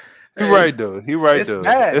 He right though. It's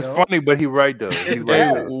bad, it's yo. funny, but he right though. It's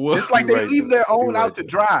bad. It's like they leave their own out to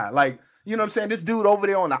dry. Like, you know what I'm saying? This dude over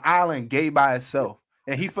there on the island, gay by himself,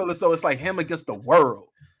 and he feels as though it's like him against the world.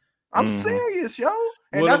 I'm serious, yo.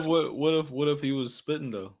 And what if he was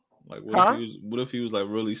spitting though? Like what if he was like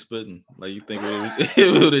really spitting? Like you think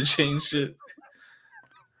it would have changed shit?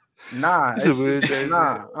 Nah, Is it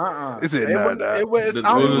nah? I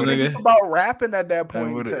don't think it's about rapping at that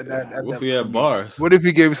point. What if he had bars? What if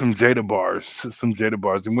he gave some Jada bars?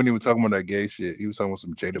 And when he was talking about that gay shit, he was talking about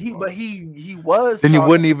some Jada bars. But he was. Then he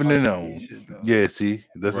wasn't even in on. Yeah, see,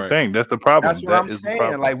 that's the thing. That's the problem. That's what I'm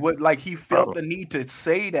saying. Like he felt the need to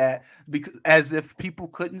say that because as if people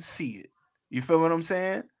couldn't see it. You feel what I'm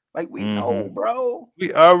saying? Like we know, bro.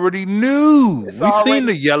 We already knew. We seen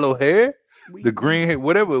the yellow hair. The green hair,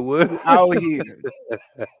 whatever it was.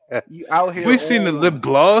 You out here. We seen the lip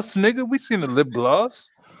gloss, nigga. We seen the lip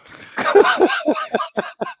gloss. All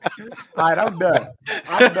right, I'm done.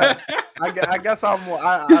 I guess I'm more.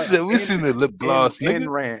 We seen the lip gloss, nigga.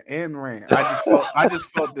 Rant. I just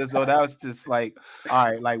felt this. So that was just like, all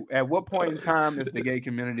right. Like, at what point in time is the gay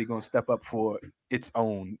community going to step up for its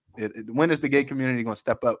own? When is the gay community going to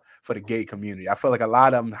step up for the gay community? I feel like a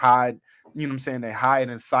lot of them hide. You know what I'm saying? They hide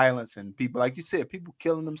in silence, and people, like you said, people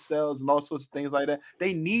killing themselves and all sorts of things like that.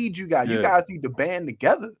 They need you guys. Yeah. You guys need to band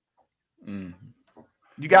together. You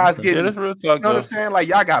guys get, that's real talk, you know what I'm saying? Like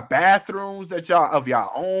y'all got bathrooms that y'all of y'all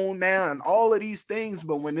own now, and all of these things.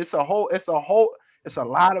 But when it's a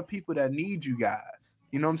lot of people that need you guys.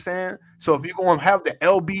 You know what I'm saying? So if you're going to have the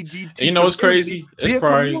LBGT, you know what's crazy? It's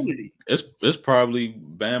probably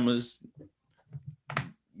Bama's,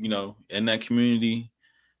 you know, in that community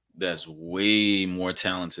that's way more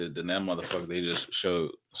talented than that motherfucker they just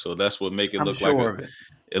showed. So that's what make it look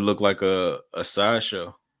like a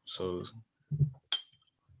sideshow. So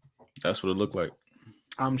that's what it looked like.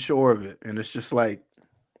 I'm sure of it. And it's just like,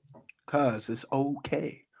 cause it's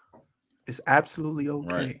okay. It's absolutely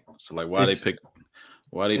okay. Right. So like why they pick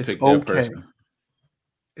that person?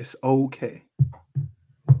 It's okay.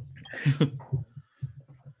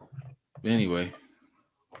 Anyway.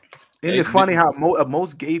 Isn't it funny how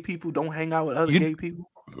most gay people don't hang out with other gay people?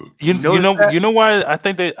 You know why I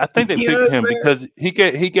think they picked him because he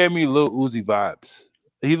gave me Lil Uzi vibes.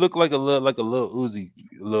 He looked like a little Uzi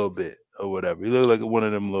a little bit or whatever. He looked like one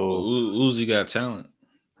of them little. Uzi got talent.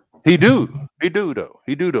 He do though.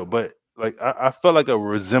 But like I felt like a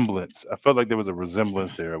resemblance. I felt like there was a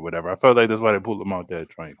resemblance there or whatever. I felt like that's why they pulled him out that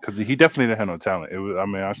train because he definitely didn't have no talent. It was. I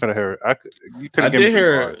mean, I could have heard. I did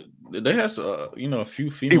hear. They had a few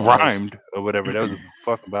female. He rhymed or whatever. That was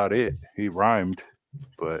fuck about it. He rhymed,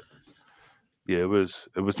 but yeah, it was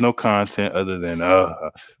no content other than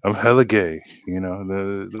I'm hella gay. You know,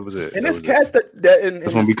 that was it. And this cats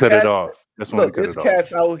that's when we cut it off. That's when we cut it off. Look, there's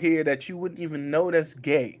cats out here that you wouldn't even know that's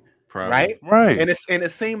gay. Probably. Right. And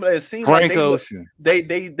it seems Frank Ocean.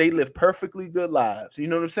 They live perfectly good lives. You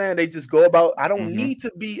know what I'm saying? They just go about. I don't need to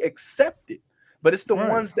be accepted. But it's the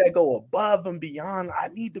ones that go above and beyond. I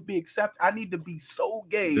need to be accepted. I need to be so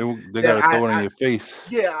gay. They gotta throw it in your face.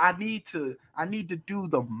 Yeah, I need to do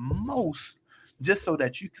the most just so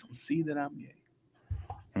that you can see that I'm gay.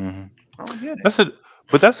 Mm-hmm. I don't get it.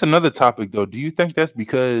 That's another topic though. Do you think that's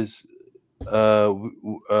because we got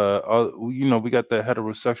the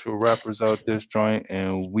heterosexual rappers out this joint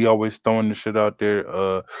and we always throwing the shit out there,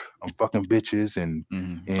 I'm fucking bitches and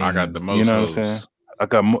I got the most, you know hoes. What I'm saying? I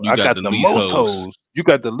got the most hoes. You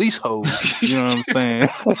got the least hoes. You know what I'm saying?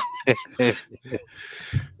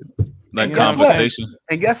 That conversation.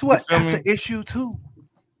 And guess what? That's an issue too.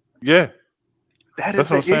 Yeah.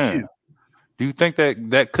 That's an issue. Do you think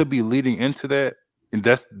that could be leading into that? And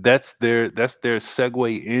that's their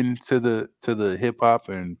segue into the hip hop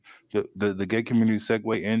and the gay community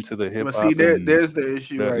segue into the hip hop. See, there's the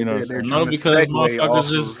issue right there. They're trying to because segue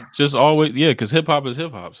motherfuckers just always because hip hop is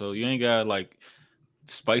hip hop, so you ain't gotta like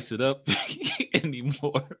spice it up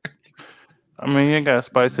anymore. I mean, you ain't gotta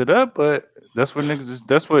spice it up, but that's what niggas.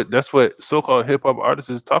 That's what so-called hip hop artists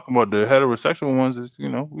is talking about. The heterosexual ones is,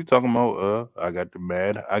 we talking about. I got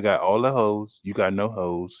all the hoes. You got no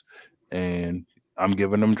hoes, and I'm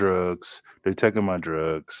giving them drugs. They're taking my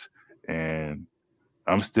drugs, and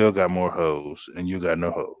I'm still got more hoes, and you got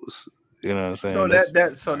no hoes. You know what I'm saying?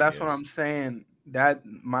 So that's what I'm saying. That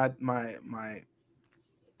my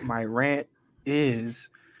rant is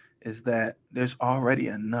that there's already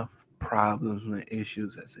enough problems and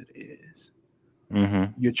issues as it is.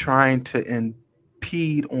 Mm-hmm. You're trying to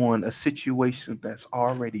impede on a situation that's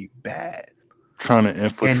already bad. Trying to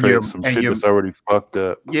infiltrate some shit that's already fucked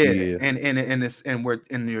up. Yeah. And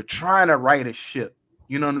you're trying to right a ship.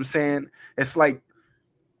 You know what I'm saying? It's like,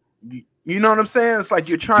 you know what I'm saying? It's like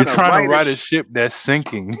you're trying to right a ship that's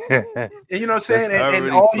sinking. And you know what I'm saying? And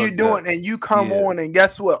all you're doing, and you come on, and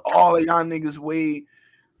guess what? All of y'all niggas weigh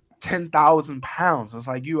 10,000 pounds. It's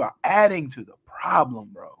like you are adding to the problem,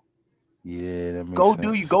 bro. Yeah, that makes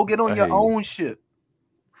sense. Go get on your own ship.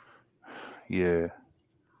 Yeah.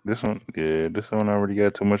 This one already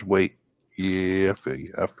got too much weight. Yeah, I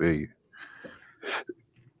feel you.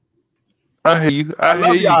 I hear you. I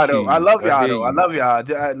love y'all though. I love y'all.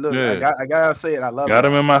 Look, I gotta say it. I love got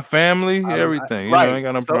them in my family, everything. Right. I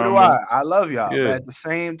got no so problem. Do I. I love y'all. Yeah. But at the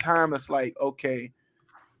same time, it's like, okay,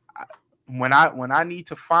 when I need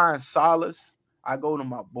to find solace, I go to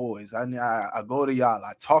my boys. I go to y'all.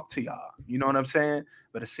 I talk to y'all. You know what I'm saying?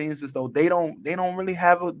 But it seems as though they don't really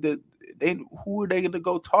have who are they going to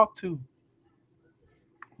go talk to?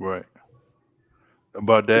 Right.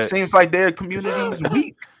 About that. It seems like their community is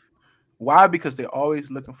weak. Why? Because they're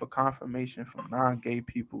always looking for confirmation from non-gay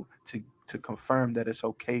people to confirm that it's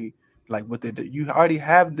okay. Like what they do. You already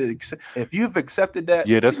have if you've accepted that.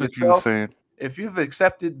 Yeah, that's what you were saying. If you've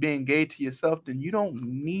accepted being gay to yourself, then you don't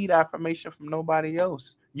need affirmation from nobody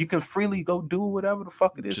else. You can freely go do whatever the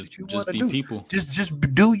fuck it is that you want to do. People. Just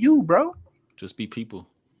do you, bro. Just be people.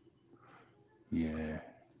 Yeah.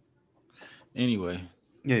 Anyway.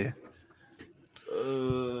 Yeah.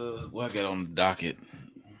 What I got on the docket?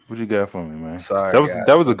 What you got for me, man? Sorry,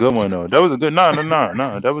 that was a good one though. That was a good no.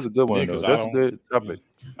 That was a good one though. That's a good topic.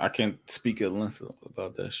 I can't speak at length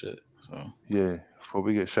about that shit. So yeah, before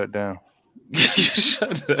we get shut down.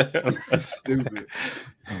 Shut down. Stupid.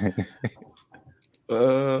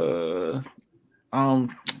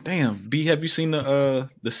 Damn. B, have you seen the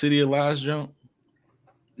City of Lies jump?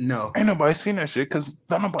 No. Ain't nobody seen that shit because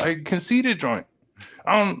nobody can see the joint.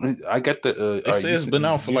 I got the. They say it's been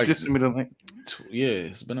out for like. Just send me the link. Yeah,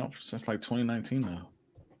 it's been out since like 2019 now.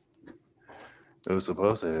 It was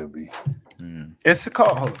supposed to be. It's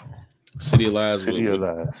called City of Lies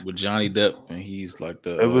with Johnny Depp, and he's like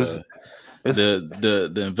the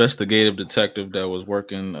investigative detective that was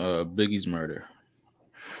working Biggie's murder.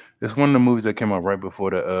 It's one of the movies that came out right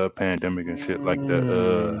before the pandemic and shit, like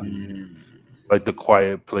the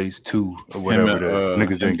Quiet Place 2 or whatever that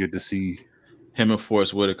niggas didn't get to see. Him and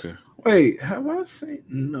Forrest Whitaker. Wait, have I seen?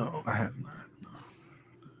 No, I have not. No.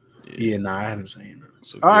 Yeah, I haven't seen it.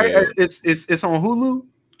 So, all right, it's on Hulu.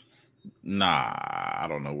 Nah, I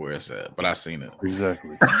don't know where it's at, but I seen it.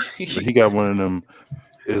 Exactly. But he got one of them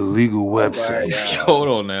illegal websites. Hold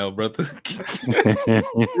on now, brother.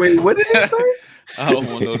 Wait, what did he say? I don't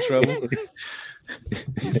want no trouble.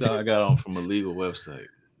 He said I got on from a legal website.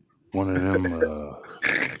 One of them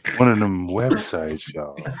websites,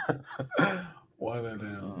 y'all. One of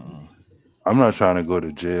them. I'm not trying to go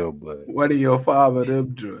to jail, but what are your father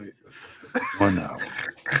them joints? One of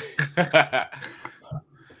them.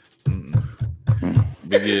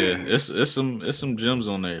 But yeah, it's some gems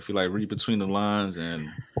on there. If you like read between the lines and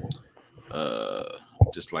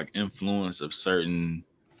just like influence of certain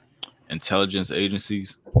intelligence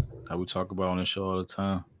agencies, how we talk about on the show all the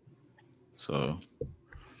time. So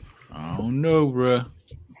I don't know, bro.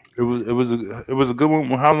 It was a good one.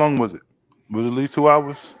 How long was it? Was it at least 2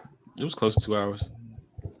 hours? It was close to 2 hours.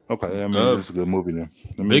 Okay, I mean it's a good movie then.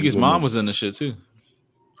 Biggie's mom was in the shit too.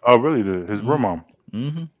 Oh, really? His real mom.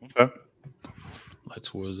 Mm-hmm. Okay. Like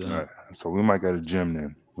towards that. All right. So we might get a gym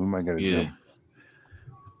then. Gym.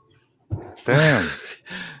 Damn.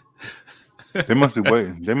 They must be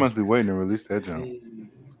waiting. They must be waiting to release that jump.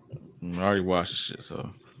 I already watched the shit, so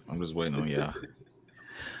I'm just waiting on y'all.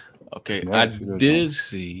 Okay, I did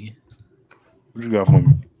see. What you got for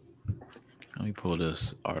me? Let me pull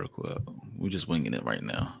this article up. We're just winging it right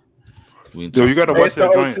now. Yo, you gotta Hey, watch it's the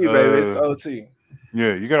that joint. OT, baby. It's the OT.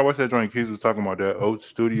 Yeah, you gotta watch that joint. Keys was talking about that Oat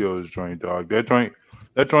Studios joint, dog. That joint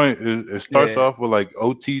is it starts Yeah, off with like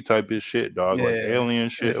OT type of shit, dog, like yeah. alien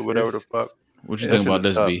shit or whatever the fuck. What you That think It's shit about is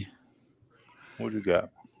this, tough. B? What you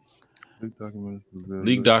got? Leaked documents reveal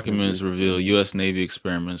Leaked U.S. documents Navy reveal experiments. U.S. Navy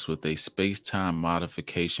experiments with a space-time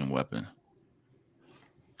modification weapon.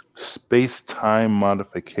 Space-time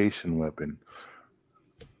modification weapon.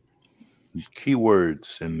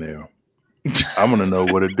 Keywords in there. I want to know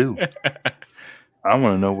what it do. I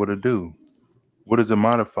want to know what it do. What is it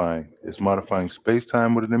modifying? It's modifying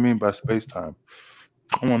space-time. What do they mean by space-time?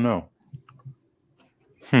 I don't know.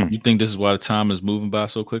 You think this is why the time is moving by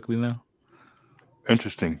so quickly now?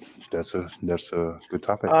 Interesting. That's a good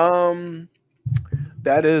topic.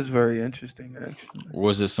 That is very interesting, actually. Or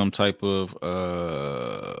is it some type of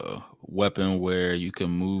weapon where you can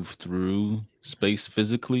move through space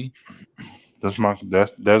physically? That's my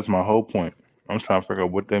whole point. I'm trying to figure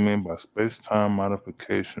out what they mean by space-time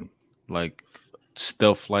modification. Like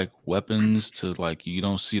stealth like weapons to like you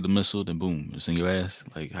don't see the missile, then boom, it's in your ass.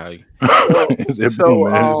 Like how you... Is it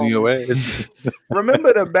boom, man? It's in your ass.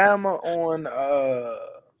 Remember the Bama on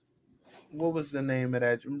what was the name of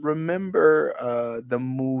that? Remember the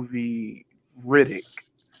movie Riddick?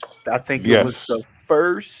 I think it was Yes. the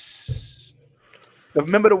first.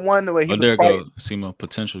 Remember the one where he Oh, was there fighting? go. See my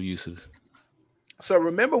potential uses. So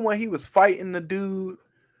remember when he was fighting the dude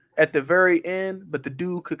at the very end, but the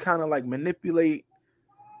dude could kind of like manipulate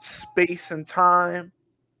space and time.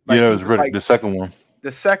 Like Yeah, it he was was Riddick, like the second one.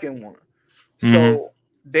 the second one. Mm-hmm. So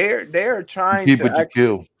they're trying Keep to what you actually,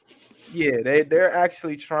 kill. yeah, they're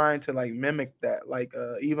actually trying to like mimic that. Like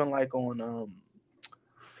even like on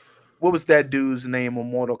what was that dude's name on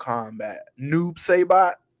Mortal Kombat? Noob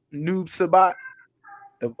Sabat,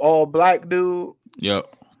 the all black dude.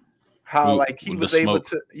 Yep. How like he With the was able smoke.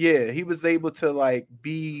 to, yeah, he was able to like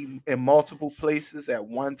be in multiple places at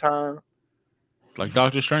one time. Like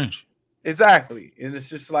Doctor Strange. Exactly. And it's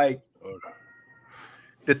just like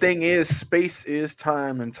the thing is space is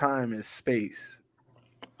time and time is space.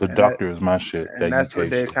 The And that doctor is my shit. and That UK shit.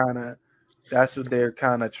 that's what they're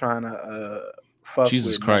kind of trying to fuck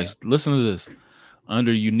Jesus with Christ. Listen to this.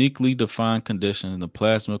 Under uniquely defined conditions, the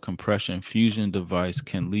plasma compression fusion device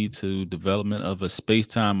can lead to development of a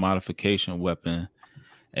space-time modification weapon,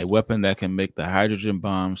 a weapon that can make the hydrogen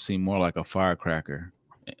bomb seem more like a firecracker.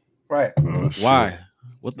 now. Right. Oh, shit. Why?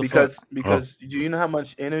 What the fuck? Because do you know how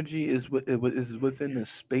much energy is within the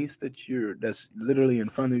space that's literally in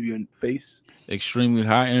front of your face? Extremely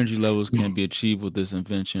high energy levels can be achieved with this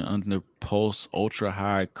invention under pulse, ultra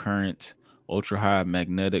high current, ultra high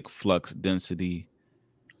magnetic flux density.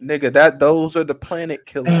 Nigga, those are the planet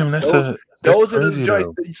killers. Damn, that's Those are the crazy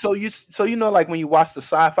joints. though. So you know, like when you watch the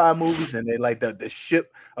sci-fi movies and they like the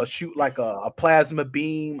ship shoot like a plasma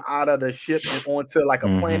beam out of the ship and onto like a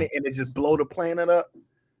planet and it just blow the planet up.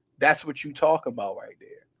 That's what you talk about right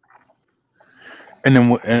there. And then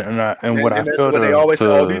what I that's felt what they always say.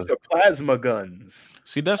 Oh, these are plasma guns.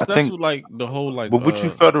 See, that's think- what, like the whole like. But what you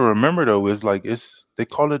fail to remember though is like they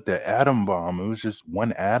call it the atom bomb. It was just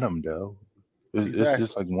one atom, though. It's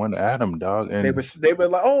just like one atom, dog. And they were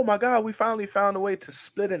like, oh my god, we finally found a way to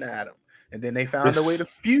split an atom, and then they found a way to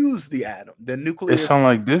fuse the atom. The nuclear. It sounds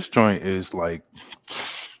like this joint is like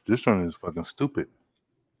this joint is fucking stupid.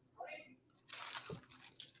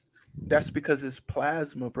 That's because it's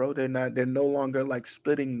plasma, bro. They're no longer like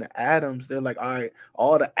splitting the atoms. They're like, all right,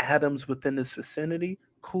 all the atoms within this vicinity,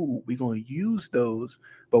 cool. We're gonna use those,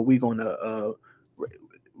 but we're gonna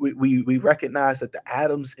we recognize that the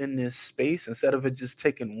atoms in this space, instead of it just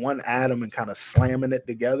taking one atom and kind of slamming it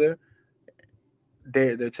together,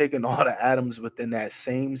 they're taking all the atoms within that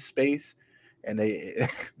same space, and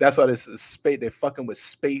that's why this is space. They're fucking with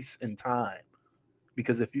space and time,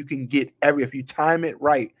 because if you can get if you time it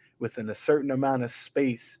right within a certain amount of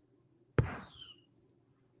space,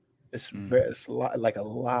 it's like a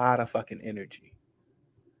lot of fucking energy.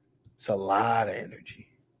 It's a lot of energy.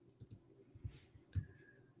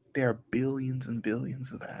 There are billions and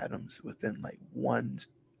billions of atoms within like one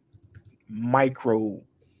micrometer.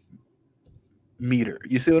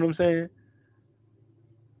 You see what I'm saying?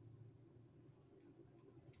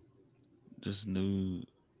 Just new.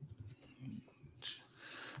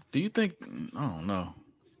 Do you think? I don't know.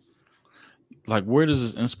 Like, where does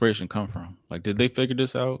this inspiration come from? Like, did they figure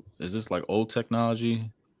this out? Is this like old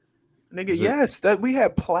technology? Nigga, yes, that we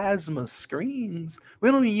had plasma screens.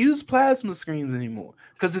 We don't even use plasma screens anymore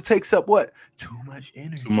because it takes up what? Too much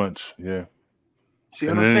energy. Too much, yeah. See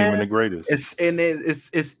what And I'm it ain't saying? even the greatest.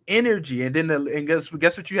 It's energy, and then guess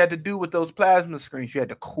what you had to do with those plasma screens? You had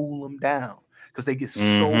to cool them down because they get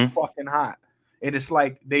so fucking hot. And it's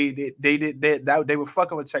like they were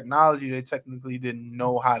fucking with technology they technically didn't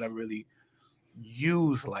know how to really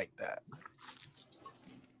use like that.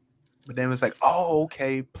 But then it's like, oh,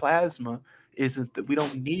 okay, plasma we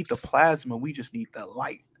don't need the plasma, we just need the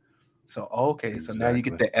light. So okay, so now you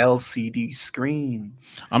get the LCD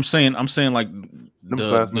screens. I'm saying like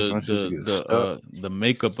the the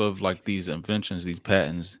makeup of like these inventions, these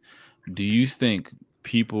patents. Do you think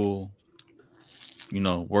people,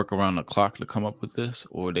 work around the clock to come up with this,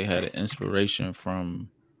 or they had an inspiration from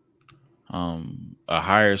a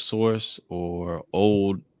higher source or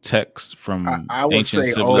old texts from I would ancient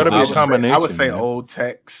say Gotta be a civilization? I would combination, say man. old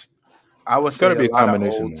text. I would It's say gotta a be a lot of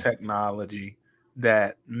combination, old man. technology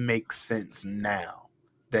that makes sense now.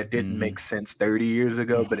 That didn't Mhm. make sense 30 years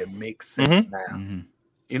ago, but it makes sense now. Mhm.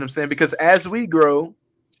 You know what I'm saying? Because as we grow,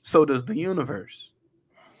 so does the universe.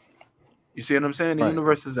 You see what I'm saying? The Right.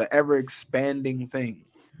 universe is an ever expanding thing.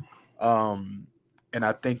 And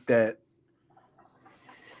I think that,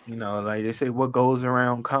 like they say, what goes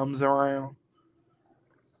around comes around.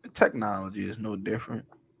 Technology is no different.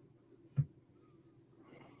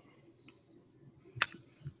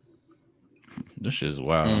 This shit is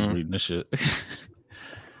wild. I'm reading this shit.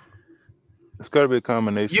 It's gotta be a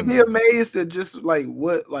combination. You'd be amazed at just like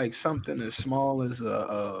what, like something as small as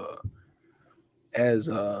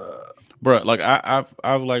Bro, like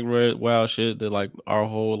I've like read wild shit that like our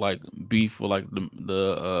whole like beef with like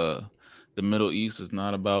the Middle East is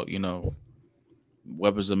not about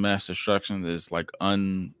weapons of mass destruction. It's like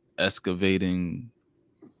unexcavating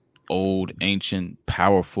old, ancient,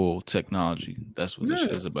 powerful technology. That's what this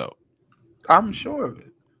shit is about. I'm sure of it.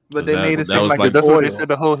 But 'Cause they made it that seem was like like it's that's what they oil. said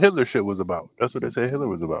the whole Hitler shit was about. That's what they said Hitler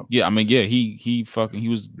was about. Yeah, I mean, yeah, he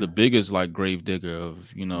was the biggest like grave digger of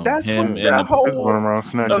That's him what and that Just going whole around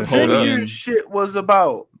snatching shit up. Napoleon. Avengers shit was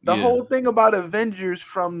about. The Yeah. whole thing about Avengers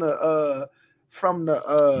from the I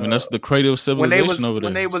mean, that's the cradle of civilization over there.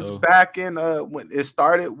 when they was so. back in when it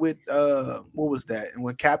started with what was that? And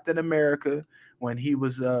when Captain America, when he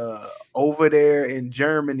was over there in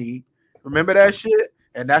Germany, remember that shit?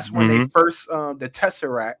 And that's when they first the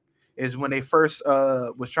Tesseract is when they first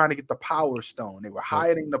was trying to get the Power Stone. They were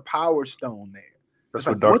hiding the Power Stone there. That's It's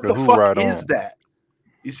what like, what Doctor the Who fuck ride is on. that?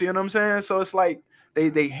 You see what I'm saying? So it's like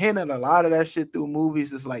they hinted a lot of that shit through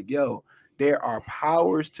movies. It's like, yo, there are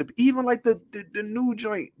powers to even like the new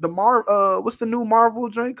joint, what's the new Marvel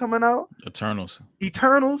joint coming out? Eternals.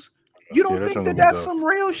 You don't think gonna be that's dope. some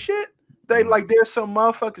real shit? They like there's some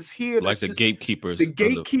motherfuckers here Like that's the just gatekeepers. the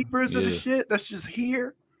gatekeepers of the yeah. shit that's just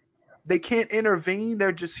here. They can't intervene.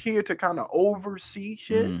 They're just here to kind of oversee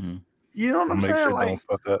shit. Mm-hmm. You know what I'm Make saying? shit Like, don't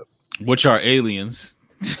fuck up. Which are aliens.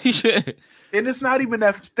 and it's not even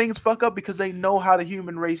that things fuck up because they know how the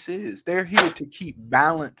human race is. They're here to keep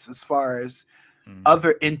balance as far as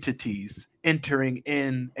other entities entering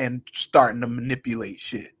in and starting to manipulate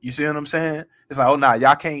shit. You see what I'm saying? It's like, oh nah,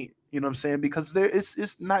 y'all can't, you know what I'm saying? Because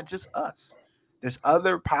it's not just us. There's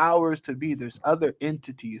other powers to be, there's other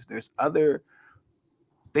entities, there's other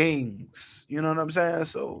things. You know what I'm saying?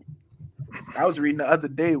 So I was reading the other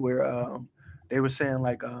day where they were saying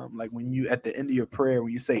like when you at the end of your prayer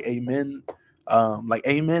when you say amen, like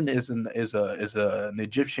amen is an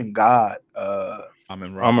Egyptian god.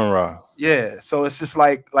 Amen Ra. Yeah, so it's just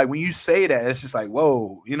like when you say that, it's just like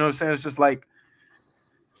whoa, you know what I'm saying? It's just like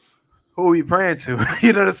who are we praying to?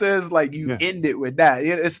 You know what I'm saying? It's like you end it with that.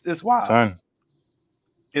 It's wild. Son.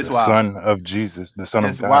 It's the wild. Son of Jesus, the Son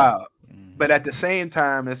It's of God. wild. But at the same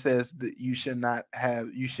time, it says that you shouldn't have,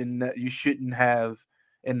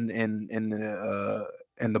 in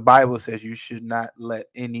the Bible says you should not let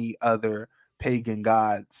any other pagan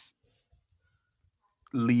gods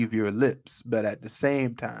leave your lips. But at the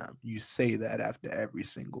same time, you say that after every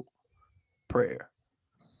single prayer.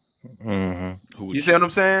 Mm-hmm. You see what I'm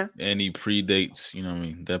saying? And he predates, you know what I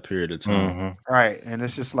mean, that period of time. Mm-hmm. Right. And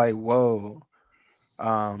it's just like, whoa.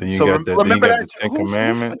 Then you So got the, remember then you got that the Ten who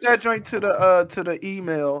sent Commandments. that joint to the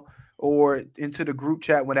email or into the group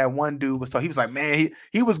chat when that one dude was talking. He was like, man,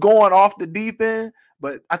 he was going off the deep end,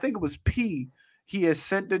 but I think it was P. He had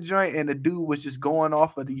sent the joint and the dude was just going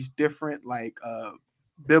off of these different like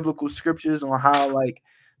biblical scriptures on how like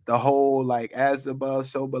the whole like as above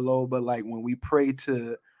so below, but like when we pray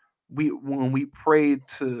to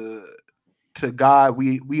God,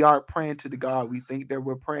 we aren't praying to the God we think that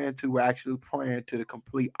we're praying to. We're actually praying to the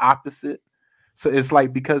complete opposite. So it's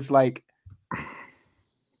like because like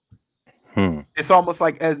it's almost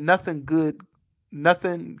like as nothing good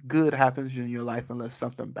happens in your life unless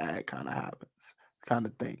something bad kind of happens. kind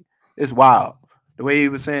of thing. It's wild. The way he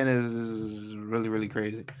was saying it is really, really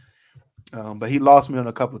crazy. But he lost me on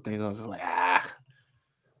a couple of things. I was just like,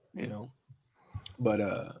 you know. But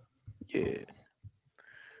yeah,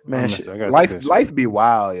 man, I got to catch life be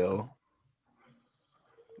wild, yo.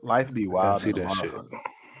 Life be I gotta wild see in a that shit. motherfucker.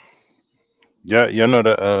 Yeah, y'all know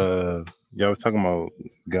the y'all was talking about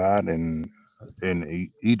God and in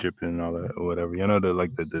Egypt and all that or whatever. You know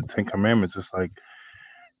the Ten Commandments. It's like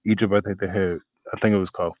Egypt. I think they had. I think it was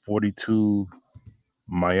called 42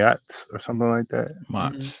 mayats or something like that. Hmm.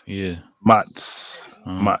 Mots, yeah. Mats, Uh,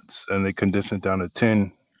 mats, and they condense it down to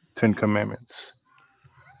 10 commandments.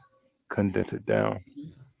 Condense it down.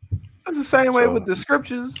 It's the same way with So the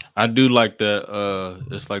scriptures. I do like that.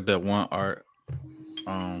 It's like that one art,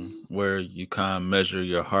 where you kind of measure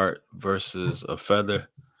your heart versus a feather.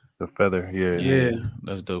 the feather, yeah, Yeah, Yeah,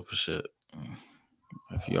 that's dope as shit.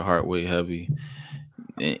 If your heart weight heavy,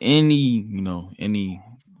 any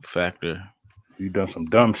factor, you done some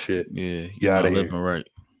dumb shit. yeah, You you're out not of here. living right.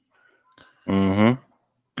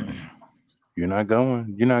 Mm-hmm. You're not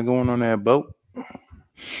going. You're not going on that boat.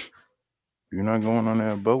 You're not going on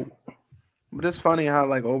that boat. but it's funny how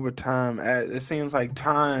like over time, it seems like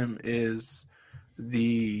time is On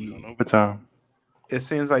the. overtime. It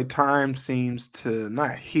seems like time seems to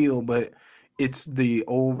not heal, but it's the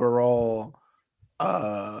overall.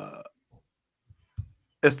 Uh,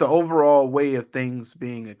 it's the overall way of things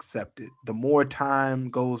being accepted. The more time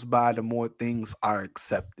goes by, the more things are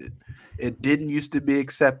accepted. It didn't used to be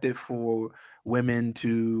accepted for women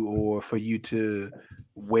to or for you to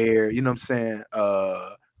wear, you know what I'm saying,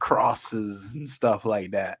 crosses and stuff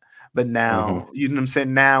like that. But Mm-hmm. now, you know what I'm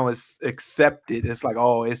saying, now it's accepted. It's like,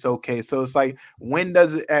 oh, it's okay. So it's like, when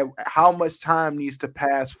does it how much time needs to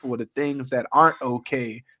pass for the things that aren't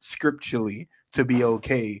okay scripturally to be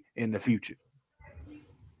okay in the future?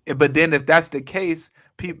 But then if that's the case,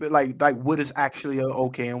 people like what is actually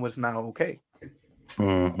okay and what's not okay,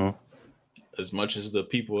 Mm-hmm. As much as the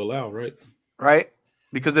people allow, right? right?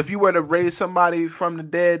 Because if you were to raise somebody from the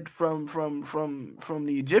dead from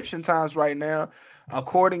the Egyptian times right now,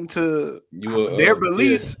 according to You their yeah,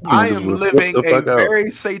 beliefs, I Niggas am would flip living the a fuck out. very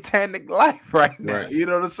satanic life right now. right. You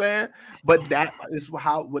know what I'm saying? But that is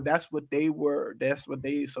how well, that's what they were. That's what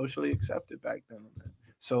they socially accepted back then.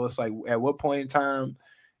 So it's like, at what point in time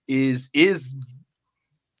is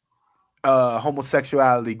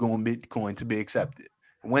homosexuality going to be accepted?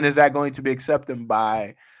 When is that going to be accepted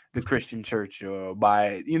by the Christian church or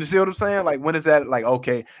by, you know, see what I'm saying? Like, when is that like,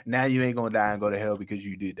 okay, now you ain't gonna die and go to hell because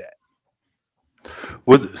you did that?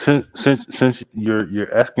 What since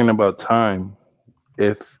you're asking about time,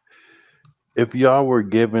 if y'all were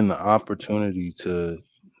given the opportunity to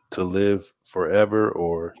live forever,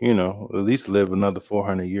 or at least live another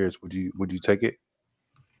 400 years, would you take it?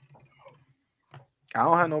 I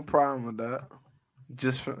don't have no problem with that.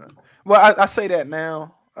 Just for, well, I say that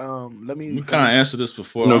now. Let me We kind of finish. answered this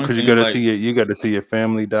before. The No, only because thing, like, you got to see your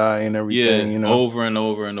family die and yeah, everything. over and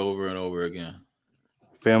over and over and over again.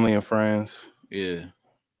 Family and friends. Yeah.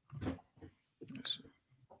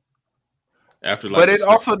 After But like it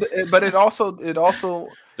also, but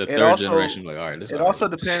the it third also generation, like, all right, this it all right. also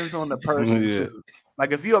depends on the person Yeah. too.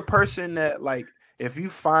 Like, if you're a person that, like, if you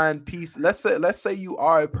find peace, let's say you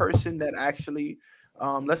are a person that actually,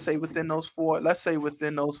 let's say within those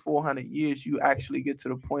 400 years, you actually get to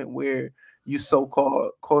the point where you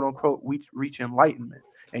so-called quote unquote reach enlightenment,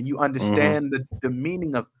 and you Hmm. understand the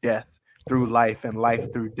meaning of death through life and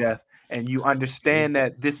life through death, and you understand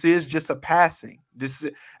that this is just a passing. This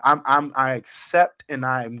is, I accept and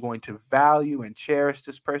I am going to value and cherish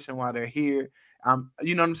this person while they're here.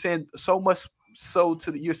 You know what I'm saying? So much so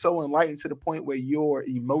you're so enlightened to the point where your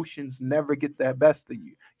emotions never get the best of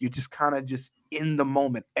you. You're just kind of just in the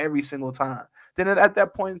moment every single time. Then at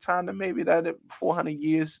that point in time, then maybe that 400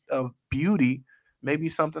 years of beauty may be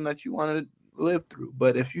something that you want to live through.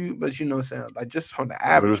 But you know what I'm saying? Like, just from the But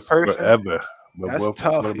average it's person, forever. But that's what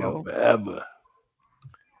tough, about yo. forever?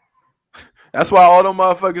 That's why all them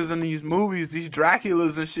motherfuckers in these movies, these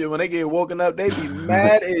Draculas and shit, when they get woken up, they be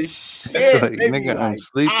mad as It's shit. like, They be nigga, I'm like,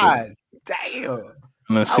 sleeping. God damn.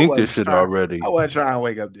 And I I seen this wasn't shit trying. already. I wasn't trying to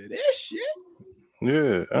wake up to this shit.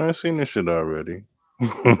 Yeah, I seen this shit already.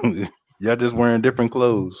 Y'all just wearing different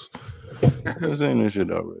clothes. I seen this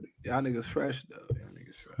shit already. Y'all niggas fresh though. Y'all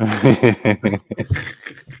niggas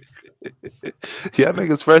Y'all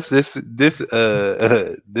niggas fresh this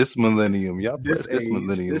millennium. Y'all fresh fresh. this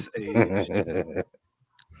millennium. This age.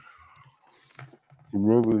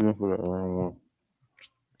 Really for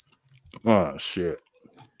the oh shit.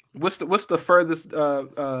 What's the furthest?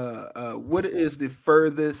 What is the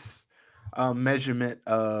furthest measurement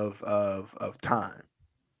of time.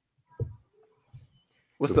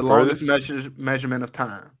 What's The the longest furthest? measurement of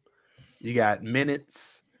time? You got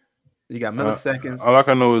minutes. You got Uh, milliseconds. all I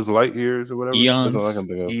can know is light years or whatever. That's all I Eons. can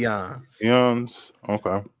think of. Eons. Eons.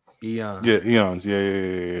 Okay. Yeah, Eons. eons.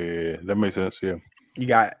 Yeah. That makes sense. Yeah. You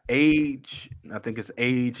got age. I think it's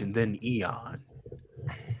age and then eon.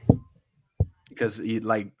 Because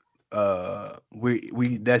like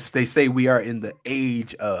we that's they say we are in the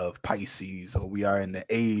age of Pisces or we are in the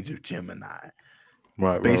age of Gemini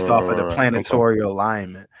based off of the Right. Okay. planetary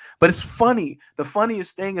alignment. But it's funny. The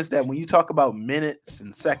funniest thing is that when you talk about minutes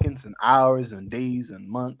and seconds and hours and days and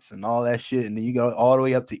months and all that shit, and then you go all the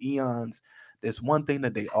way up to eons, there's one thing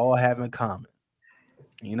that they all have in common.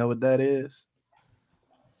 You know what that is?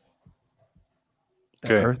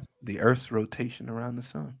 Okay. The Earth's rotation around the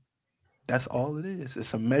sun. That's all it is.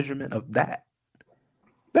 It's a measurement of that.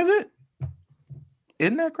 That's it.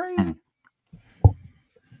 Isn't that crazy?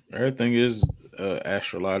 Everything is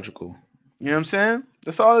astrological. You know what I'm saying?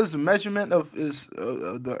 That's all. Is a measurement of is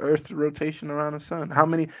the Earth's rotation around the sun. How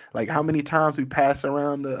many times we pass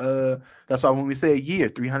around the? That's why when we say a year,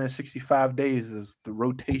 365 days is the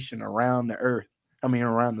rotation around the Earth. I mean,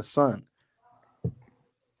 around the sun.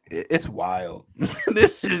 It's wild.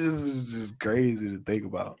 This shit is just crazy to think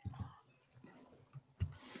about.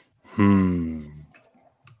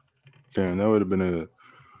 Damn, that would have been a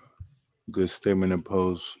good statement to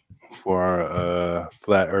pose for our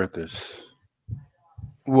flat earthers.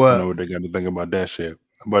 I know What? what they got to think about that shit.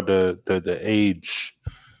 About the age,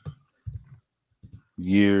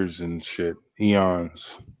 years and shit,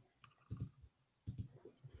 eons.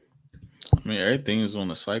 I mean, everything is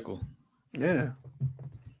on a cycle. Yeah.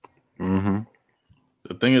 Mm-hmm.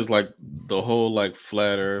 The thing is, like the whole like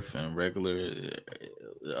flat Earth and regular,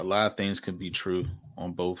 a lot of things can be true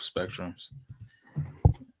on both spectrums.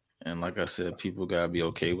 And like I said, people gotta be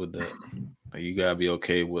okay with that. Like you gotta be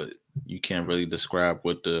okay with you can't really describe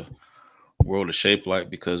what the world is shaped like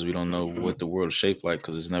because we don't know what the world is shaped like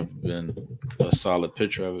because there's never been a solid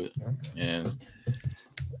picture of it. And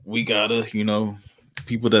we gotta,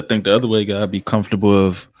 people that think the other way gotta be comfortable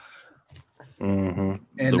of Mm-hmm.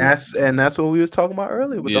 And the that's what we was talking about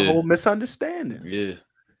earlier with the yeah whole misunderstanding. yeah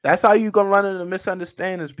That's how you gonna run into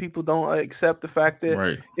misunderstandings. People don't accept the fact that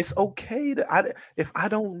right. it's okay to if I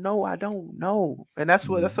don't know, I don't know, and that's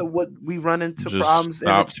what we run into Just problems in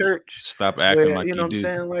the church stop acting where like you know you what I'm do.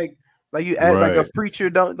 saying, like you act like a Right. preacher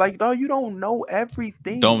don't like dog. You don't know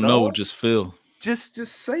everything, Don't know, dog. just feel. Just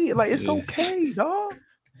say it like it's Yeah. okay, dog.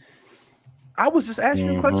 I was just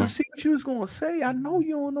asking you a question to Mm-hmm. see what you was gonna say. I know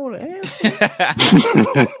you don't know the answer.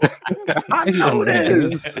 I You don't know know the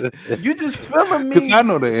this. answer. You just feeling Cause me. I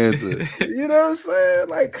know the answer. You know what I'm saying?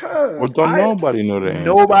 Like, Or cuz don't nobody know the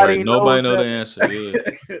answer. Right. nobody Nobody knows know the that. answer. Yeah.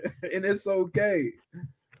 And it's okay.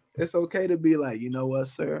 It's okay to be like, you know what,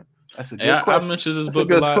 sir? That's a Hey, good I question. mentioned this That's a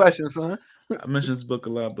book a good lot. question, son. I mentioned this book a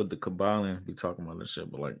lot, but the Kabbalah be talking about this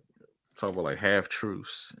shit, but like talk about like half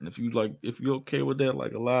truths. And if you're okay with that,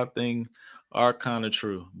 like a lot of things are kind of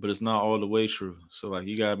true, but it's not all the way true. So like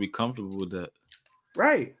you gotta be comfortable with that.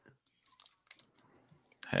 Right.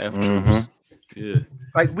 Half Mm-hmm. truths. Yeah.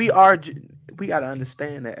 Like we gotta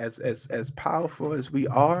understand that as powerful as we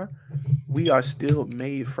are still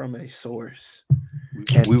made from a source.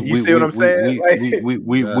 And We you we see what we I'm we saying? we Like, we we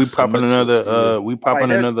You we gotta we popping submit to it. another Yeah. like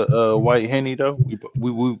that's white henny though.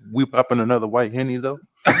 We popping another white henny though.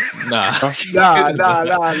 Nah. Huh? nah, nah, Nah.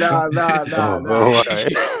 nah, nah, nah, nah, Oh, nah, all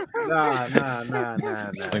right. nah, nah, nah,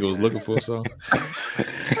 nah, This nah, nigga was nah, looking for something.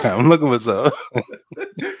 I'm looking for some.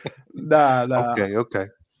 nah, nah. Okay.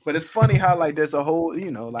 But it's funny how like there's a whole,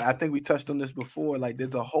 like I think we touched on this before. Like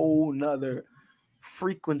there's a whole nother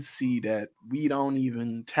frequency that we don't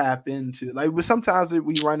even tap into. Like sometimes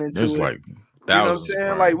we run into There's it. like You know what I'm thousands saying?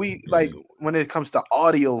 probably. Like we Yeah. like when it comes to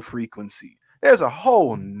audio frequency, there's a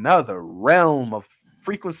whole nother realm of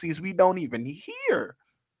frequencies we don't even hear.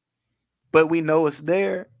 But we know it's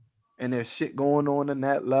there, and there's shit going on in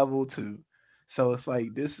that level too. So it's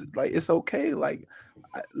like this, like it's okay. Like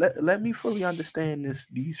let me fully understand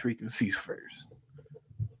these frequencies first.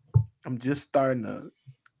 I'm just starting to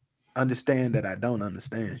understand that I don't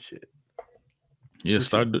understand shit. Yeah,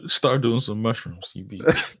 This is start doing some mushrooms. You be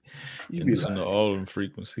you be into like all them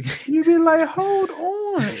frequency. hold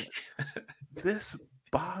on. This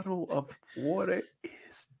bottle of water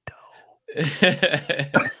is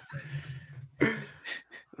dope.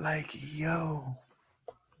 Like yo,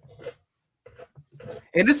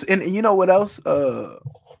 and you know what else? Uh,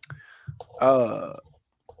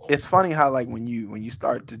 it's funny how like when you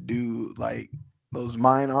start to do like those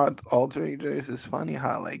mind altering joints. It's funny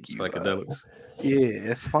how like you Psychedelics. yeah,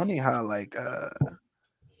 it's funny how like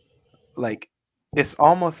it's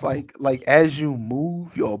almost like as you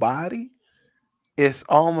move your body, it's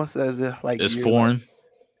almost as if like It's you're like foreign.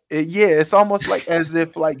 yeah, it's almost like as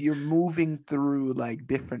if like you're moving through like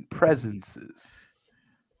different presences.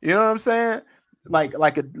 You know what I'm saying? Like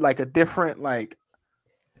a different like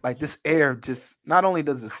this air just not only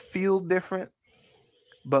does it feel different,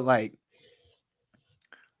 but like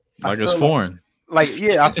I Like it's feel foreign. like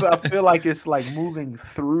yeah, I feel like it's like moving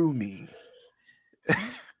through me.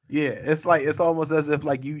 Yeah, it's like it's almost as if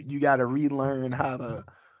like you got to relearn how to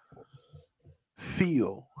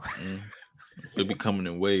feel. It be coming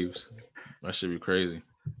in waves. That should be crazy.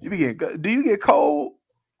 Do you get cold?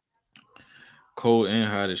 Cold and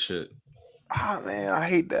hot as shit. Ah man, I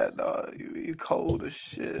hate that dog. You be cold as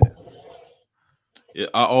shit. Yeah,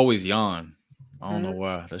 I always yawn. I don't know Mhm.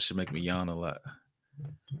 why. That should make me yawn a lot.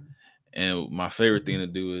 And my favorite thing to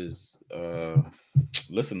do is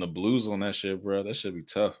listen to blues on that shit, bro. That should be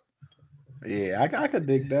tough. Yeah, I could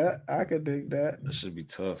dig that. I could dig that. That should be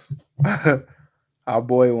tough. Our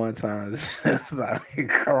boy one time just like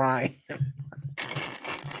crying.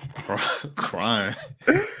 Crying.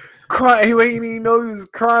 Crying. He didn't even know he was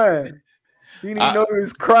crying. He didn't even know he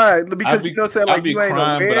was crying because you know what I'm saying, I like be you ain't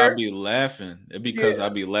crying, but I aware. be laughing. It because I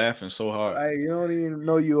be laughing so hard. Like you don't even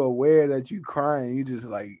know you're aware that you crying. You just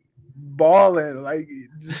like bawling, like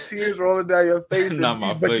just tears rolling down your face, Not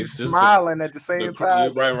my but you face, just smiling at the same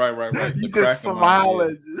time. Right. You The just crack in my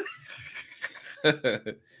smiling.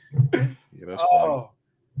 yeah, that's funny.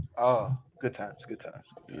 Oh, good times, good times,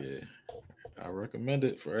 good times. Yeah, I recommend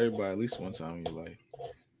it for everybody at least one time in your life.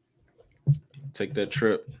 Take that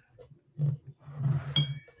trip.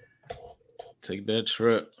 Take that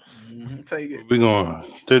trip. Take it. We going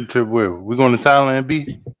to where? We going to Thailand,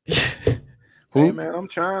 B? Who? Hey man, I'm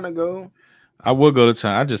trying to go. I will go to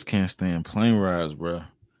Thailand. I just can't stand plane rides, bro.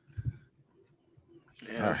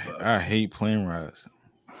 Yeah, I hate plane rides.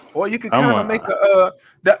 or you could kind of make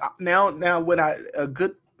now what a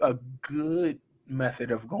good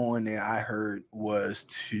method of going there I heard was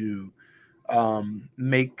to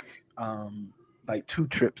make like 2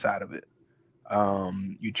 trips out of it.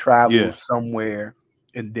 You travel somewhere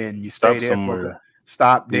and then you stay Stop there somewhere.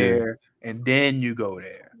 stop there and then you go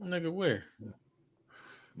there. Nigga, where?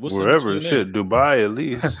 What's in Wherever between shit, Dubai at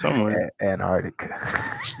least somewhere.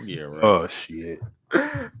 Antarctica. Yeah, right. Oh shit.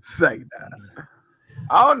 Say that.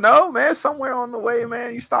 I don't know, man. Somewhere on the way,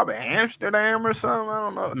 man. You stop at Amsterdam or something. I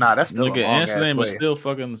don't know. Nah, that's still Nigga, a long ass Amsterdam way. is still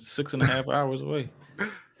fucking 6.5 hours away.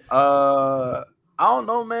 I don't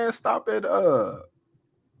know, man. Stop at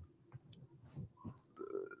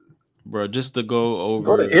Bro, just to go over.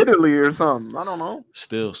 Go to Italy or something. I don't know.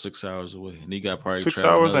 Still 6 hours away, and you got probably 6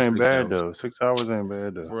 travel hours another ain't 6 bad hours. though. 6 hours ain't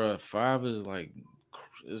bad though. Bro, 5 is like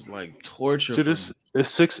torture. See, this it's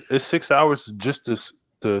 6 hours just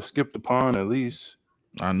to skip the pond at least.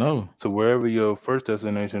 I know. To wherever your first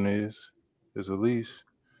destination is at least.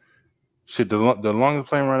 Shit, the longest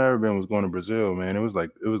plane ride I ever been was going to Brazil, man. It was like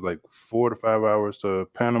 4 to 5 hours to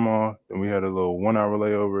Panama, then we had a little 1 hour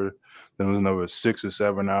layover. Then it was another 6 or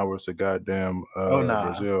 7 hours to goddamn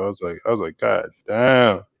Brazil. I was like, God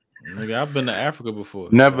damn. Nigga, I've been to Africa before.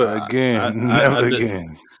 Never So again. I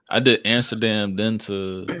Again. I did Amsterdam, then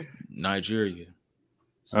to Nigeria.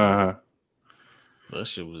 Uh-huh. That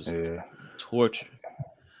shit was torture.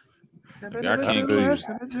 I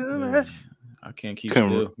can't keep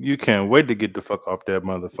still. You can't wait to get the fuck off that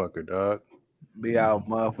motherfucker, dog. Be out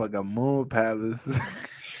motherfucking Moon Palace.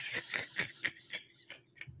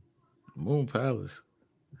 Moon Palace.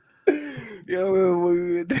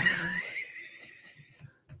 Yo,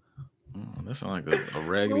 that sounds like a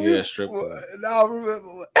raggedy ass strip club. No,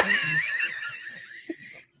 remember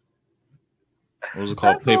what was it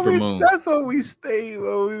called? Paper Moon. That's where we stayed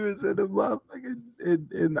when we was in the motherfucking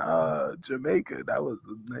in Jamaica. That was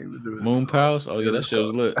the name of the Moon Palace? Oh yeah, that shit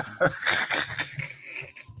was lit.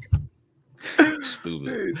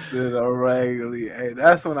 Stupid. He said raggedy. Hey,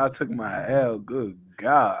 that's when I took my L. Good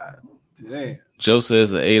God. Damn. Joe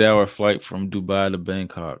says an 8-hour flight from Dubai to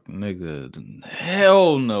Bangkok. Nigga,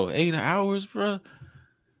 hell no. 8 hours, bro?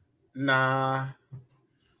 Nah.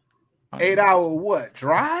 8-hour what?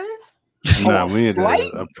 Drive? Nah, we need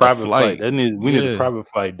a private flight. We need a private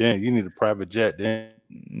flight then. You need a private jet then.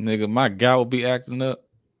 Nigga, my gout will be acting up.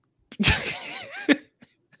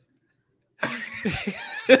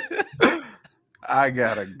 I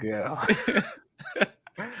gotta go.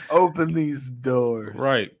 Open these doors.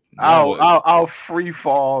 Right. I'll free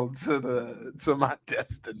fall to my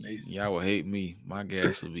destination. Y'all will hate me. My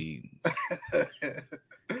gas will be.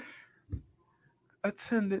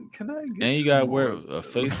 Attendant, can I get And you some gotta more wear a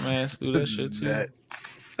face mask through that shit too.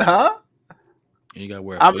 Huh? And you gotta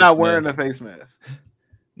wear. I'm not wearing a face mask.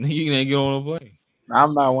 You ain't get on the plane.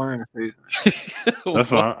 I'm not wearing a face mask.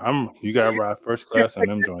 That's why I'm. You gotta ride first class on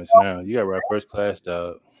them joints now. You gotta ride first class,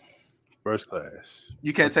 dog. First class.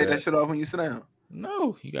 You can't take that shit off when you sit down.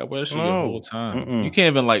 No, you gotta wear that shit the whole time. Mm-mm. You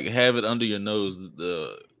can't even like have it under your nose.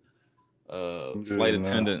 The flight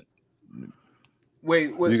attendant.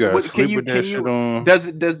 Wait, you gotta what, sleep with that shit on.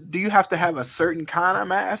 Do you have to have a certain kind of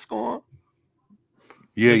mask on?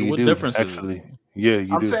 Yeah, Nigga, you what do. difference Actually, is it? yeah, you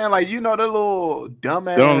do. I'm saying like the little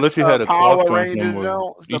dumbass. They don't let you have the Power cloth joints Ranger no more.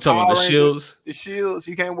 Jones. You talking about the shields? The shields.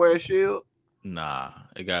 You can't wear a shield. Nah,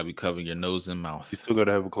 it gotta be covering your nose and mouth. You still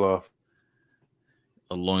gotta have a cloth.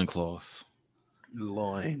 A loincloth.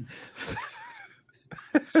 Loin.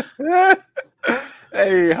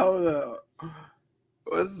 Hey, hold up.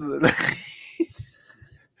 What's it?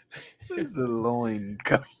 What's a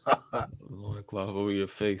loincloth? Loincloth over your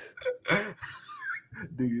face.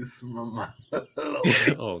 Do you smell my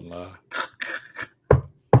Oh no.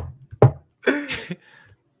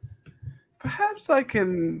 Perhaps I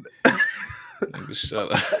can. Nigga,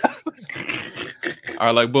 shut up. All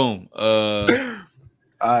right, like boom. All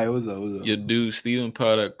right, what's up? Your dude Stephen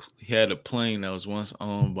Paddock, he had a plane that was once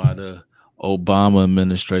owned by the Obama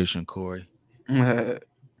administration, Corey.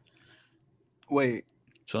 Wait.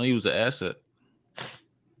 So he was an asset.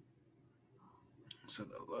 So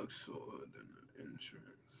the Luxor and the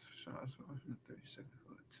insurance. Shots off in the 30 seconds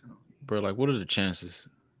for the town. Bro, like, what are the chances?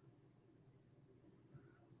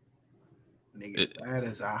 Nigga, that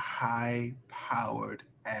is a high-powered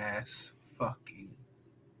ass fucking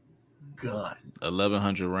gun.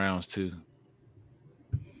 1,100 rounds too.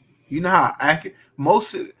 You know how accurate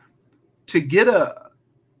most of, to get a.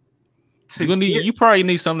 You probably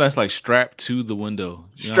need something that's like strapped to the window.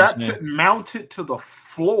 Mounted to the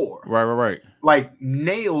floor. Right. Like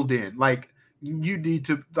nailed in. Like you need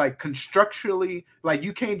to like constructurally, like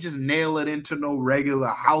you can't just nail it into no regular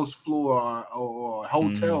house floor or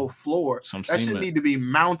hotel floor. That should need to be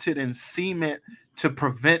mounted in cement to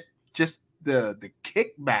prevent just the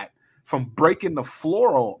kickback from breaking the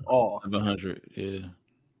floor off. 100, yeah.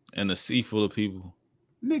 And a sea full of people.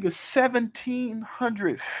 Nigga,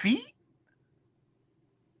 1,700 feet?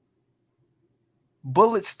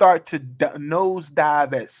 Bullets start to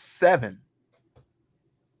nosedive at 7.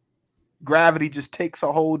 Gravity just takes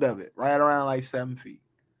a hold of it right around like 7 feet.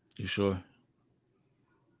 You sure?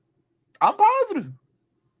 I'm positive.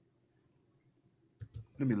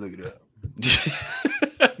 Let me look it up.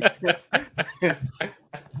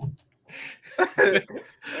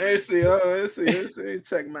 Let's see.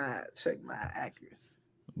 Check my accuracy.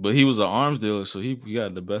 But he was an arms dealer, so he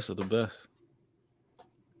got the best of the best.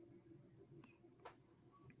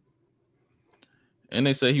 And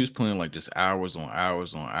they say he was playing like just hours on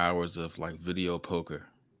hours of like video poker.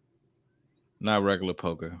 Not regular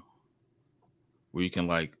poker. Where you can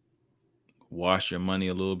like wash your money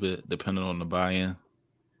a little bit depending on the buy-in.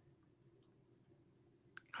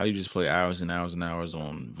 How do you just play hours and hours and hours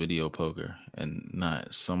on video poker and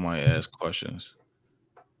not somebody ask questions?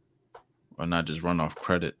 Or not just run off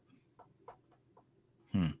credit?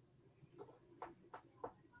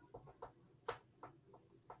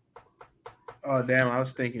 Oh damn! I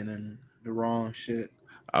was thinking in the wrong shit.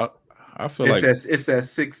 I feel like it's at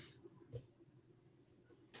 6.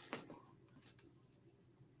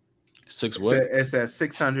 6 what? It's at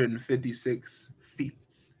 656 feet.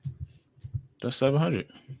 That's 700.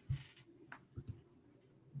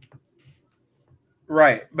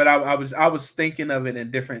 Right, but I was thinking of it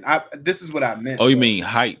in different. This is what I meant. Oh, you mean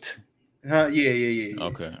height? Yeah.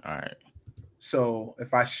 Okay, all right. So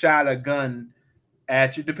if I shot a gun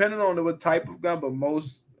at you, depending on what type of gun, but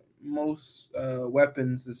most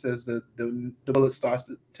weapons, it says that the bullet starts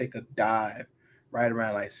to take a dive right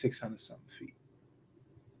around like 600 something feet.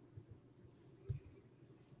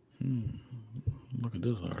 Look at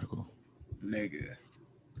this article, nigga.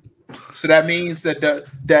 So that means that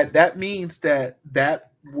that means that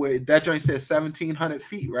joint says 1,700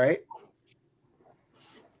 feet, right?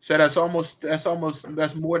 So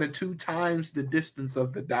that's more than 2 times the distance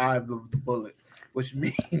of the dive of the bullet, which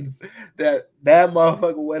means that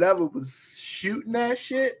motherfucker, whatever was shooting that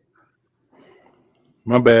shit.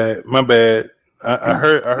 My bad. I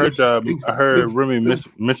heard Remy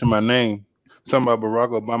mention my name. Something about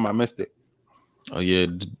Barack Obama. I missed it. Oh yeah,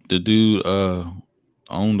 the dude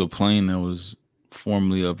owned a plane that was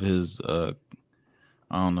formerly of his I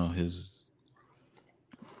don't know, his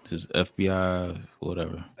FBI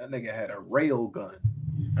whatever. That nigga had a rail gun.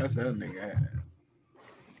 That's what that nigga had.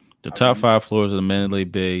 The top 5 floors of the Mandalay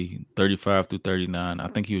Bay, 35 through 39. I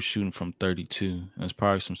think he was shooting from 32. And there's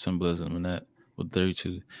probably some symbolism in that with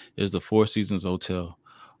 32. Is the Four Seasons Hotel.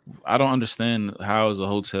 I don't understand how is a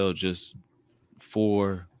hotel just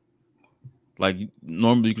for, like,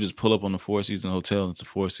 normally you could just pull up on the Four Seasons Hotel and it's a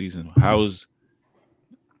Four Seasons. How is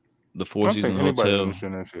the Four Seasons Hotel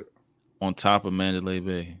on top of Mandalay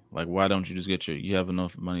Bay? Like, why don't you just you have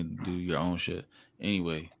enough money to do your own shit?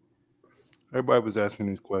 Anyway. Everybody was asking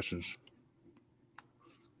these questions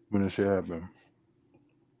when this shit happened.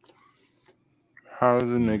 How does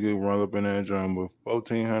a nigga run up in that joint with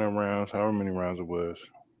 1,400 rounds, however many rounds it was?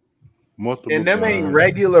 Multiple and them guns, ain't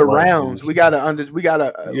regular rifles. rounds. We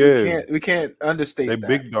can't understate they that.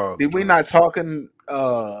 Big dogs. We're not talking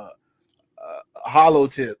hollow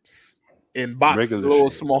tips in little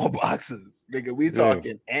small boxes. Nigga, we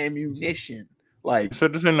talking ammunition. Like, so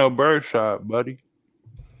this ain't no bird shot, buddy.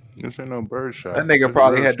 This ain't no bird shot. That nigga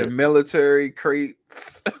probably had the military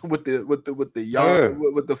crates with the yard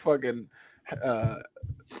with the fucking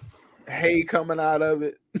hay coming out of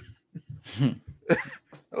it.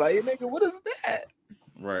 Like, nigga, what is that?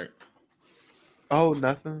 Right. Oh,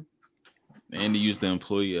 nothing. And he used the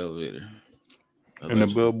employee elevator. And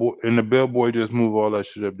the bellboy just moved all that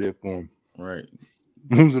shit up there for him. Right.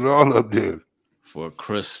 Moved it all up there. For a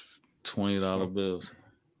crisp $20 bills.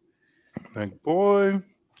 Like, boy,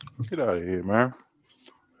 get out of here, man.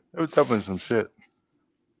 They was tough some shit.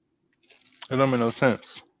 It don't make no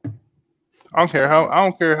sense. I don't care how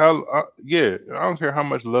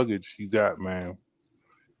much luggage you got, man.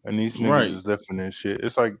 And these niggas is lifting this shit.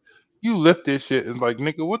 It's like, you lift this shit. It's like,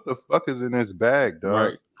 nigga, what the fuck is in this bag, dog?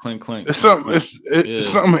 Right. Clink, clink. It's something. It's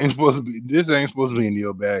something ain't supposed to be. This ain't supposed to be in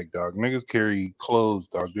your bag, dog. Niggas carry clothes,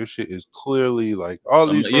 dog. This shit is clearly like all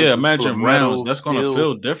these. Imagine rounds. That's gonna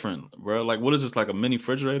feel different, bro. Like, what is this? Like a mini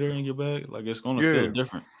refrigerator in your bag? Like, it's gonna feel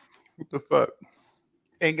different. What the fuck?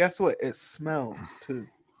 And guess what? It smells too.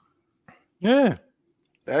 Yeah.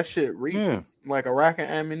 That shit reeks like a rack of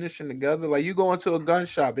ammunition together. Like, you go into a gun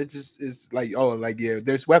shop, it just is like,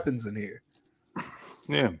 there's weapons in here.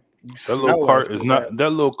 Yeah. That little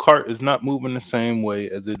cart is not moving the same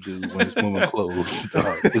way as it do when it's moving clothes.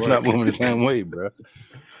 It's not moving the same way, bro.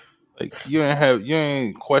 Like, you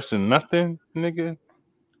ain't question nothing, nigga.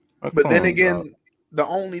 Like, but then again, the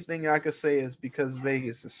only thing I could say is because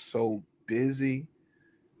Vegas is so busy.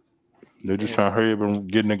 They're just trying to hurry up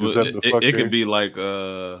and get niggas up the fuck. It could be like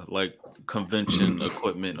convention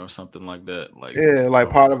equipment or something like that. Like,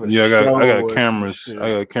 like part of it. Yeah, I got cameras.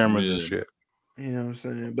 I got cameras and shit. You know what I'm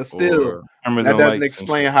saying? But still, that doesn't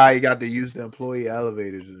explain how he got to use the employee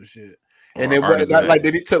elevators and shit. And it was like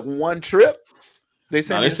they took one trip. They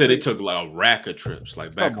said they took like a rack of trips,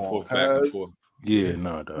 like back and forth. Yeah,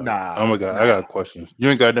 no, dog. Nah. Oh my god, I got questions. You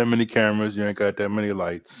ain't got that many cameras. You ain't got that many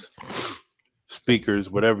lights, speakers,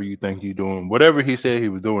 whatever you think you're doing. Whatever he said he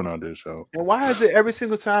was doing on this show. And why is it every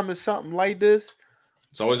single time it's something like this?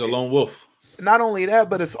 It's always a lone wolf. Not only that,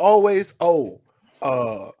 but it's always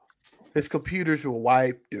his computers were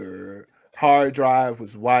wiped or hard drive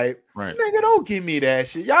was wiped. Right. Nigga, don't give me that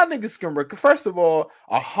shit. Y'all niggas can first of all,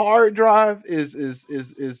 a hard drive is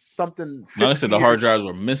something. No, they said the hard drives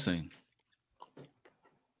were missing.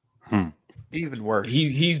 Even worse.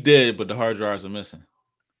 He's dead, but the hard drives are missing.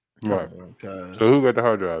 Right. So who got the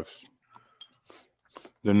hard drives?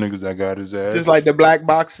 The niggas that got his ass. Just like the black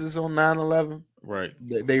boxes on 9/11. Right.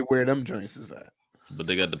 They wear them joints as that. But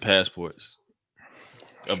they got the passports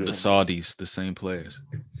of the Saudis, the same players.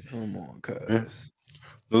 Come on, cuz. Yeah.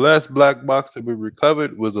 The last black box to be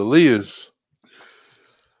recovered was Aaliyah's.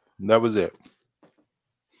 That was it.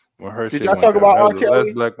 Did y'all talk about R. Kelly?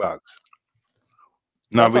 Last black box.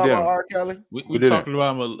 No, we didn't. R. Kelly? We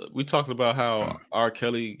talked about how R.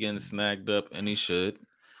 Kelly getting snagged up, and he should.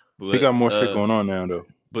 But, he got more shit going on now, though.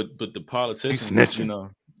 But the politicians, you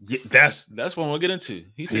know, that's what we'll get into.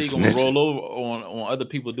 He said he's gonna roll over on other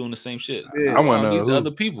people doing the same shit. Yeah. I want to know these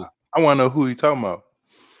other people. I want to know who he talking about.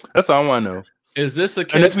 That's all I want to know. Is this a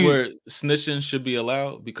case where snitching should be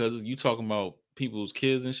allowed because you talking about people's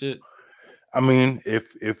kids and shit? I mean,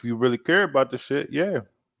 if you really care about the shit, yeah.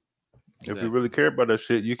 Exactly. If you really care about that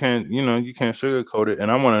shit, you can't sugarcoat it.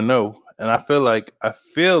 And I want to know. And I feel like my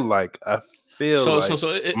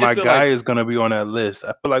guy is gonna be on that list.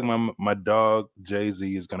 I feel like my dog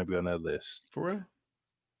Jay-Z is gonna be on that list. For real?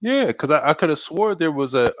 Yeah, because I could have swore there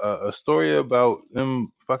was a story about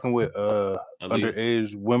them fucking with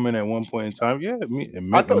underage women at one point in time. Yeah,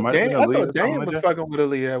 I thought Dame was fucking with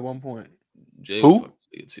Aaliyah at one point. Jay who?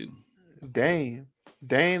 Too. Dame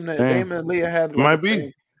and Leah had might be.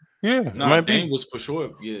 Thing. Yeah, no, might Dame be. was for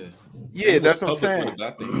sure. Yeah. Yeah, that's what I'm saying.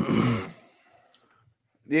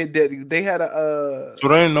 They had a. So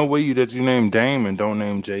there ain't no way that you name Dame and don't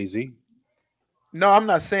name Jay-Z. No, I'm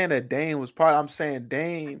not saying that Dame was part. I'm saying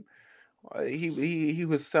Dame. He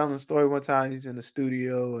was telling a story one time. He's in the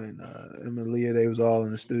studio, and him and Leah, they was all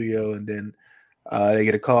in the studio, and then they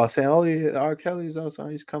get a call saying, "Oh yeah, R. Kelly's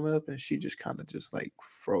outside. He's coming up," and she just kind of just like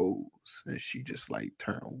froze, and she just like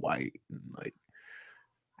turned white, and like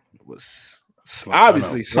was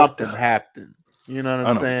obviously something happened. You know what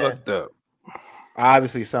I'm saying?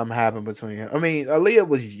 Obviously, something happened between him. I mean, Aaliyah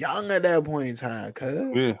was young at that point in time,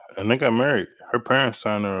 cuz. Yeah, and they got married. Her parents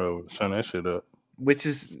signed that shit up. Which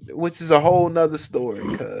is a whole nother story,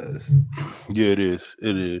 cuz. Yeah, it is.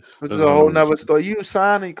 It is. Which is a whole nother story. You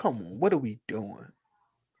signing? Come on, what are we doing?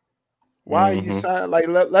 Why are you signing? Like,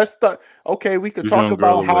 let's start. Okay, we could talk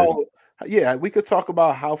about how. Yeah, we could talk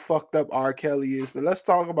about how fucked up R. Kelly is, but let's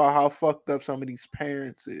talk about how fucked up some of these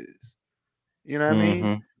parents is. You know what I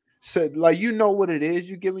mean? So, like, you know what it is.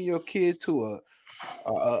 You giving your kid to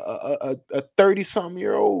a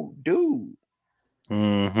 30-something-year-old dude.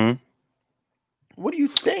 What do you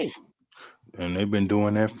think? And they've been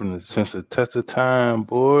doing that since the test of time,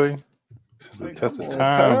 boy. Since the test of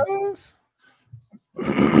time.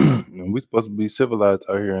 And we supposed to be civilized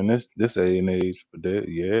out here in this day and age, but they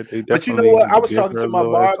definitely. But you know what? I was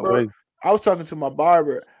talking to my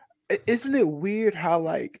barber. Isn't it weird how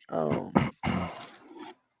like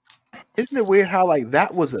that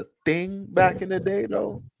was a thing back in the day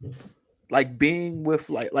though? Like being with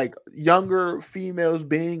like younger females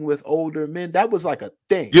being with older men, that was like a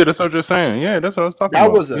thing. Yeah, that's what you're saying. Yeah, that's what I was talking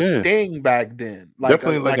about. That was a thing back then. Like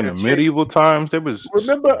definitely like in the medieval times, they was just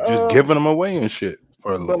giving them away and shit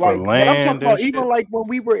for land. But I'm talking about even like when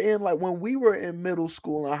we were in middle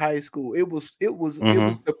school and high school, it was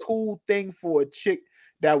the cool thing for a chick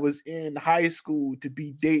that was in high school to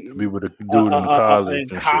be dating with a dude in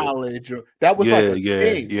college. Or that was like a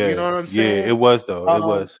thing. You know what I'm saying? Yeah, it was though. It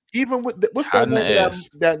was. Even with what's that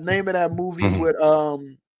name of that movie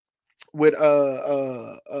with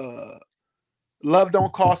Love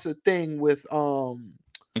Don't Cost a Thing with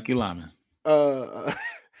Nicky Lyman. Not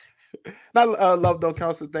Love Don't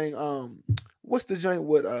Cost a Thing. What's the joint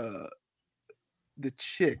with the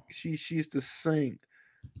chick? She used to sing.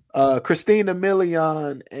 Christina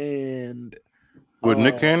Milian and with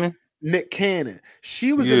Nick Cannon.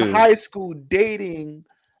 She was in high school dating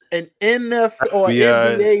an NFL or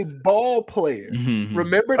NBA ball player.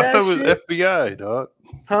 Remember that? I thought it was FBI, dog.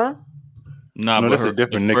 Huh? No, that's a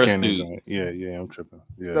different Nick Cannon. Yeah, I'm tripping.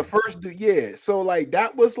 Yeah, the first dude. Yeah, so like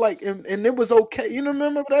that was like, and it was okay. You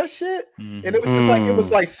remember that shit? And it was just like it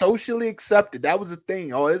was like socially accepted. That was a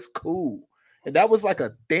thing. Oh, it's cool. And that was like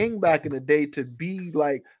a thing back in the day to be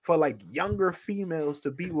like for like younger females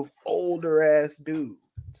to be with older ass dudes.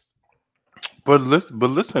 But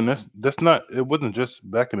listen, that's not. It wasn't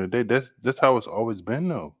just back in the day. That's how it's always been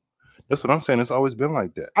though. That's what I'm saying. It's always been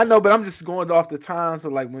like that. I know, but I'm just going off the times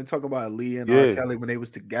of like when we talk about Lee and R. Kelly when they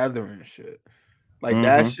was together and shit. Like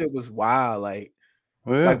that shit was wild. Like,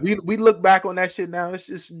 like we look back on that shit now. It's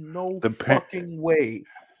just no fucking way.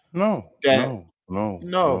 No. No.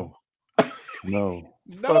 It's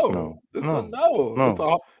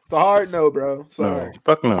a hard no, bro. Sorry. No,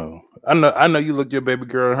 fuck no. I know you look your baby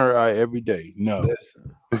girl in her eye every day. No.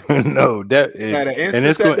 No, that is, and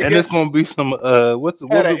it's gonna be some what's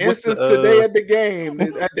instance today at the game,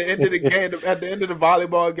 at the end of the game, at the end of the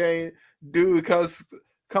volleyball game, dude come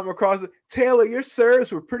across it. Taylor, your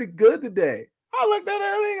serves were pretty good today. I looked at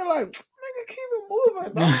that and like, nigga, keep it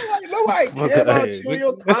moving, dog. Like, nobody care about you and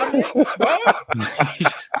your comments, dog.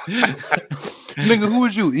 Nigga, who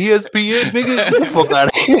is you? ESPN, nigga? Get the fuck out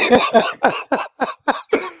of here.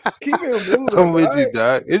 Keep it moving. I'm with you,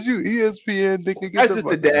 dog. Is you ESPN, nigga? That's just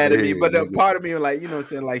the dad of me, but the part of me like, you know what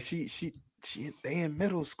I'm saying? Like they in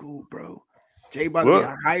middle school, bro. Jay about to be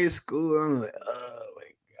in high school. I'm like, oh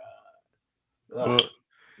my God.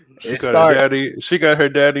 She got her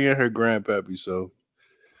daddy and her grandpappy, so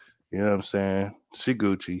you know what I'm saying? She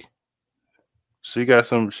Gucci. She got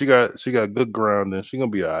good ground and she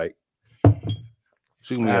gonna be all right.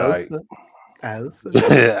 She gonna be all right. Elsa.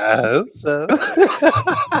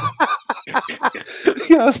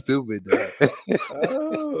 Y'all stupid, dog.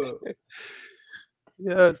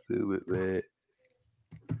 Y'all stupid,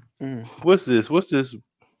 man. What's this,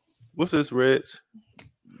 Reds?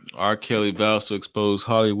 R. Kelly vows to expose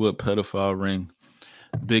Hollywood pedophile ring.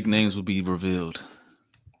 Big names will be revealed.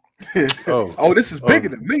 This is bigger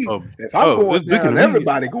than me. If I'm going down,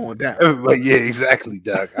 everybody going down. Everybody, yeah, exactly,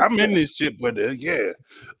 Doc. I'm in this shit, but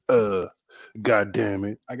God damn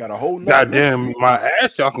it. I got a whole God damn my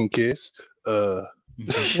ass y'all can kiss.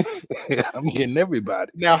 I'm getting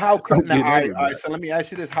everybody. Now, I'm getting all right, everybody. so let me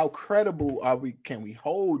ask you this: how credible are we? Can we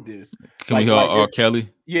hold this? Can we hold R. Kelly?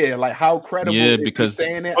 Yeah, like how credible Yeah, is he because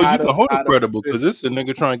saying it? Oh, you out can of hold it out of credible because this just is a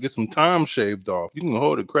nigga trying to get some time shaved off. You can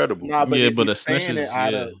hold it credible. nah, but yeah, is but he the saying it snitches,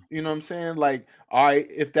 out yeah. of you know what I'm saying? Like, all right,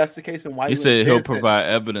 if that's the case, then why He you ain't said he'll been provide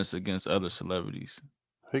sentenced? evidence against other celebrities.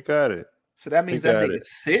 He got it. So that He means that got nigga it.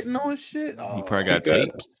 sitting on shit. He probably He got Oh,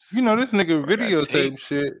 got. tapes. You know, this nigga Probably got videotape tapes.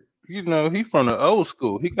 shit. You know, he from the old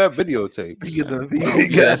school. He got videotapes. the He got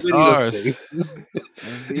VHS, VCSRs. videotapes.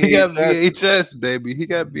 the He got VHS. VHS, baby. He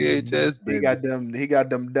got VHS, He baby. got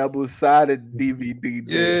them double-sided DVD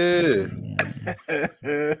Yeah, discs.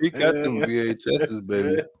 he got them VHSs,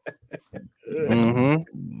 baby.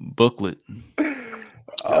 Mm-hmm. Booklet.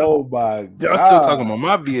 Oh my Y'all still talking god. about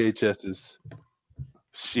my VHSs?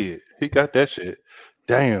 Shit, he got that shit.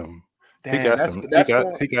 Damn. He Damn, got that's some. that's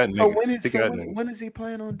going. He got So niggas. He got niggas. when is he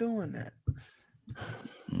planning on doing that?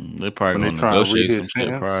 They're probably When they gonna try and read negotiate some his shit.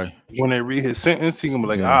 sentence, Probably. when they read his sentence, he gonna be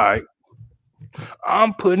like, Yeah. "All right,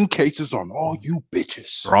 I'm putting cases on all you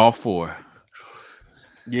bitches. Raw 4.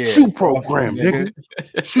 Yeah, Shoe program, nigga.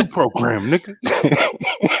 nigga. Shoe program, nigga.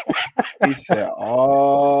 He said,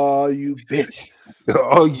 "All you bitches,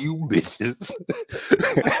 all you bitches."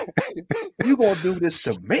 you gonna do this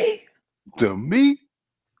to me?" To me,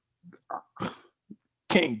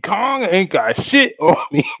 King Kong ain't got shit on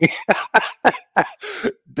me.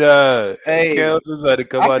 Duh. Hey, Kels is about to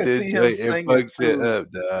come I out can this see him joint and singing fuck shit too.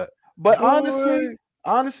 up, dog. But Boy.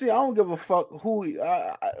 honestly, I don't give a fuck who.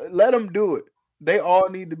 Let him do it. They all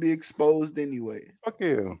need to be exposed anyway. Fuck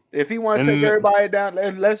yeah. If he want to take everybody down,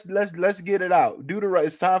 let's get it out. Do the right.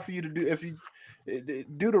 It's time for you to do. If you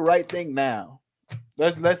do the right thing now,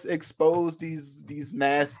 let's expose these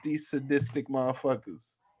nasty sadistic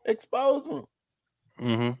motherfuckers. Expose them.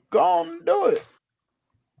 Mm-hmm. Go on and do it.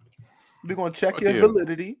 We're gonna check Fuck your yeah.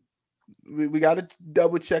 validity. We got to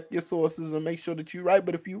double check your sources and make sure that you're right.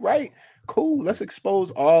 But if you're right, cool. Let's expose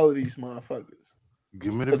all of these motherfuckers.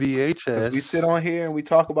 Give me the VHS. Because we sit on here and we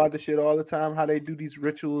talk about the shit all the time, how they do these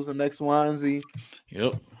rituals and X, Y, and Z.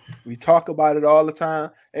 Yep. We talk about it all the time.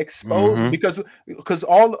 Expose because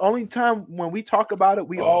only time when we talk about it,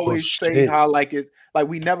 we always say how like it's like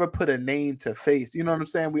we never put a name to face. You know what I'm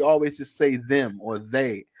saying? We always just say them or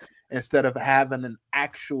they instead of having an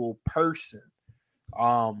actual person.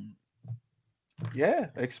 Yeah,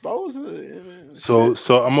 expose it. So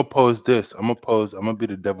I'm gonna pose this. I'm gonna be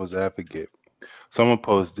the devil's advocate. So I'm gonna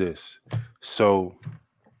pose this. So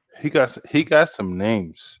he got some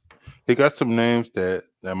names. He got some names that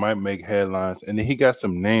might make headlines, and then he got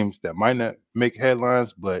some names that might not make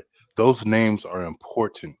headlines, but those names are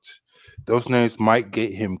important. Those names might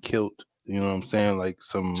get him killed. You know what I'm saying? Like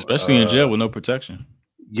some, especially in jail with no protection.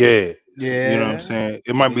 Yeah, yeah. You know what I'm saying?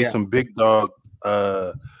 It might be some big dog.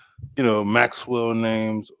 You know, Maxwell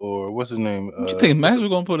names or what's his name? You think Maxwell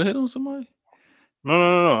gonna put a hit on somebody? No.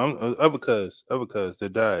 I'm other cuz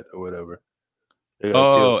that died or whatever. They got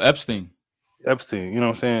Oh, killed. Epstein. You know what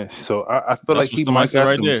I'm saying? So I feel That's like he what might got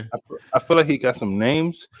right some. there. I feel like he got some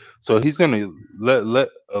names, so he's gonna let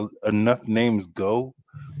enough names go.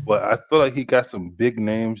 But I feel like he got some big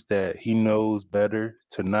names that he knows better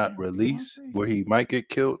to not release, where he might get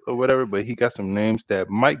killed or whatever. But he got some names that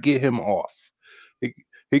might get him off.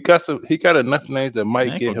 He got enough names that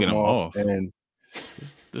might get him off. And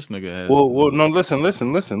this nigga has. Well, no,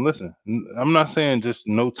 listen. I'm not saying just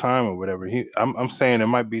no time or whatever. I'm saying it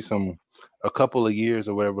might be a couple of years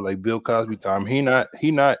or whatever, like Bill Cosby time. He not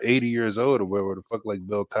 80 years old or whatever the fuck like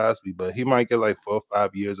Bill Cosby, but he might get like 4 or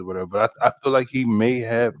 5 years or whatever. But I feel like he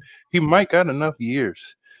might got enough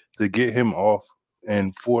years to get him off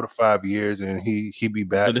in 4 to 5 years, and he be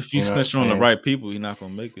back. But if you snitching on the right people, he's not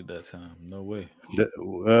gonna make it that time. No way.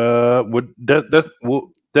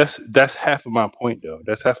 That's half of my point though.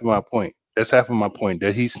 That's half of my point.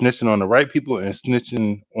 That he's snitching on the right people and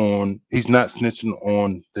he's not snitching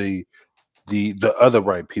on the other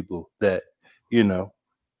right people that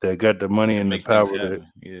that got the money and the power that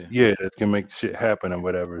that can make shit happen or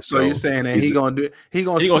whatever. So you're saying that he gonna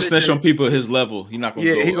snitch on people at his level. He's not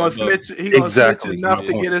gonna go he gonna above. snitch. He gonna snitch enough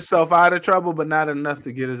to get himself out of trouble, but not enough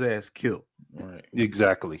to get his ass killed. Right.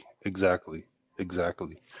 Exactly.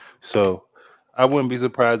 So I wouldn't be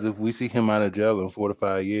surprised if we see him out of jail in 4 to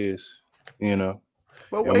 5 years.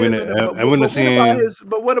 But wait a minute.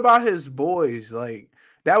 But what about his boys? Like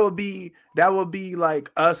that would be like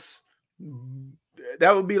us.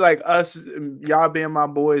 That would be like us, y'all being my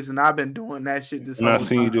boys, and I've been doing that shit this whole time. Not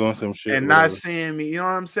seeing you doing some shit, and not seeing me. You know what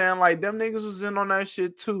I'm saying? Like them niggas was in on that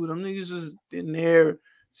shit too. Them niggas was in there,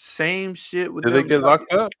 same shit with them. Did they get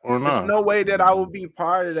locked up or not? There's no way that I would be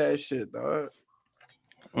part of that shit, dog.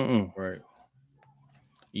 Right.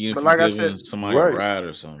 Even But if you like I said, giving somebody a ride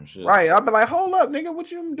or some shit. right? I'll be like, hold up, nigga,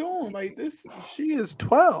 what you doing? Like this, she is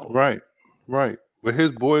 12. Right. But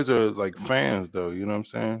his boys are like fans, though. You know what I'm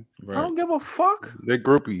saying? I Right. don't give a fuck. They're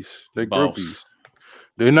groupies. They're groupies.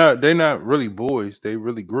 Boss. They're not really boys. They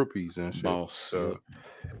really groupies and shit. Boss. So Yep.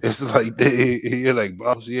 it's like you're like,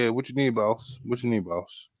 boss. Yeah, what you need, boss? What you need,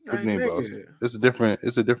 boss? What Like, you need, boss? nigga.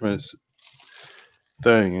 It's a different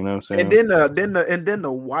thing. You know what I'm And saying? then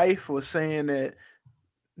the wife was saying that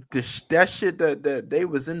that shit that they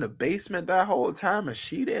was in the basement that whole time and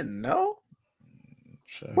she didn't know.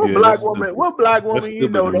 What Yeah, black that's woman? stupid. What black That's woman you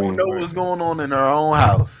stupid know to don't me. know what's going on in her own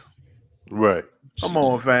house? Right. Come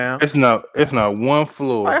on, fam. It's not one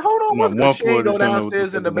floor. Like, hold on, Not what's good? one She floor ain't that go you know what the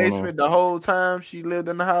downstairs in fuck the is going on. basement the whole time she lived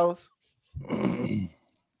in the house.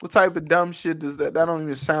 What type of dumb shit does that? That don't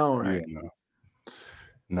even sound right. Yeah,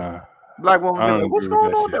 nah. Black woman I be don't like, "What's agree with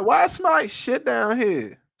going that on there? Why it smell like shit down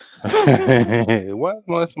here?" shit. What?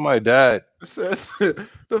 When somebody died? It says,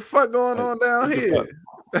 "The fuck going Like, on down what the here?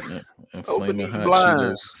 fuck? Yeah. And Open flaming these hot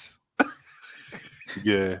Cheetos. blinds."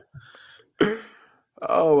 Yeah.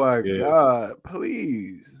 Oh my Yeah. god!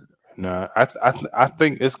 Please. Nah. I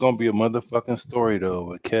think it's gonna be a motherfucking story though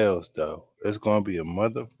with Kels though. It's gonna be a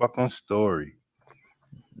motherfucking story.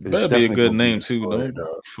 It's Better be a definitely good gonna be name a too. story Don't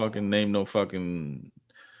though. fucking name no fucking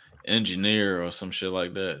engineer or some shit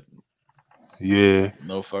like that. Yeah.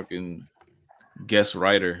 No fucking guest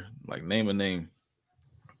writer. Like name a name.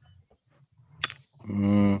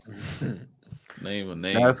 Mm, Name a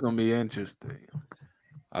name. That's gonna be interesting.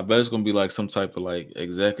 I bet it's gonna be like some type of like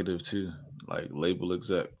executive too. Like label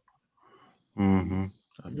exec. mm-hmm.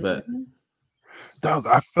 I bet. Dog,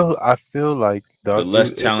 I feel like The dog.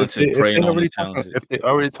 less talented If preying they on the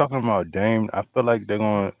already talented. talking about Dame, I feel like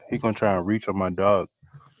he gonna try and reach on my dog.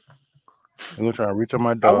 He gonna try and reach on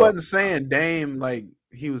my I dog. wasn't saying Dame like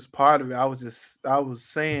he was part of it. I was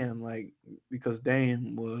saying like because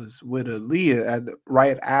Dame was with Aaliyah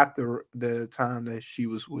right after the time that she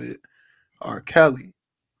was with R. Kelly.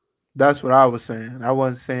 That's what I was saying. I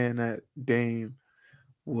wasn't saying that Dame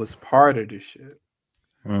was part of this shit.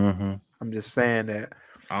 Mm-hmm. I'm just saying that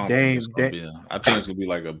I don't think it's Dame, gonna be. I think it's gonna be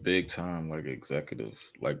like a big time, like executive,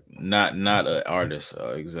 like not an artist,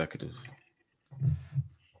 executive,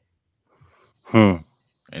 Hmm.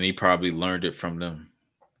 and he probably learned it from them.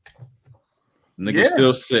 Nigga was yeah,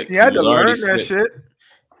 still sick. he He had to was already learn that sick. shit.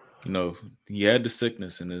 You know, he had the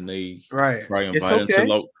sickness, and then they Right. probably It's invited him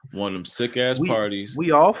to okay. one of them sick ass parties.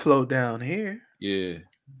 We all float down here. Yeah,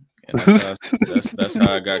 and that's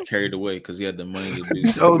how I got carried away because he had the money to do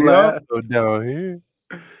so. Don't We all laugh. go down here.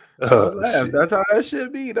 Don't Oh laugh. shit. That's how that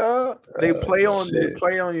shit be, dog. They Oh play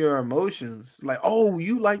shit. on your emotions. Like, oh,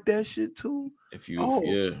 you like that shit too? If you, Oh,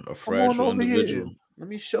 yeah, a come on fragile over here. individual. Let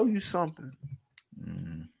me show you something.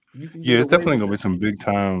 Mm. You can Yeah, get it's away definitely with gonna be it. some big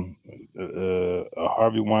time, a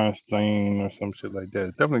Harvey Weinstein or some shit like that.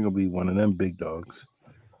 It's definitely gonna be one of them big dogs.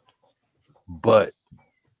 But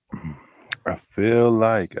I feel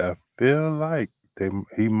like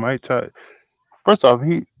he might try. First off,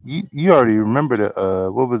 you already remember the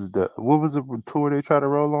what was the tour they tried to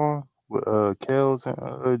roll on with Kels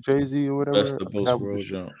and Jay-Z or Best whatever. of I both forgot what the world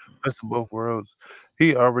shit. jump. Best of both worlds.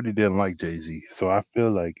 He already didn't like Jay-Z, so I feel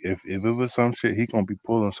like if it was some shit, he gonna be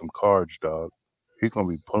pulling some cards, dog. He gonna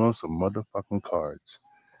be pulling some motherfucking cards.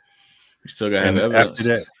 You still gotta have And after evidence.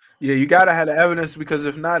 that, Yeah, you gotta have the evidence because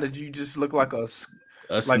if not, you just look like A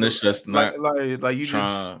like snitch that's not you trying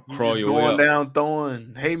to you crawl just your way going up. down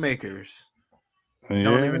throwing haymakers.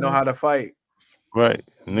 Don't even know yeah, how to fight. right.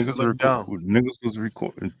 You just look dumb. Niggas was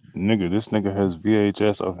recording. Nigga, this nigga has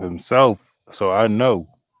VHS of himself, so I know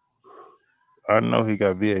he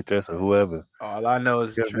got VHS of whoever. All I know He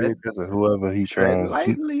is got VHS of whoever he tread trying.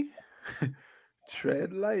 lightly.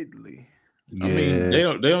 Tread lightly. I mean, Yeah.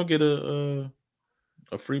 they don't get a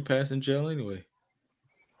free pass in jail anyway.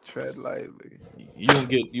 Tread lightly. You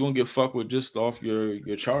won't get fucked with just off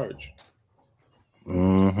your charge.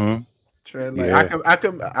 Mm-hmm. Tread like Yeah.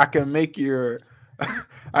 I can make your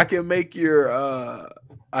I can make your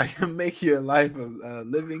I can make your life a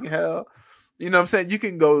living hell. You know what I'm saying? You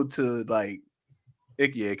can go to like it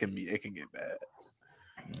can get bad.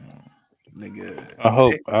 Nigga. I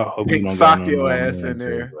hope you Pink don't got sock none of your them ass in in jail,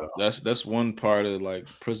 there. bro. That's one part of like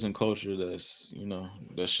prison culture that's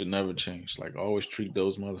that should never change. Like always treat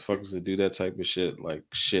those motherfuckers that do that type of shit like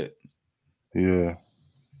shit. Yeah.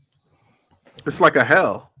 It's like a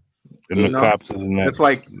hell. And the You Good. know? cops is It's next.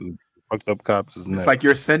 like Fucked up cops is it's like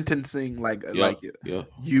you're next. sentencing like Yep. Yep.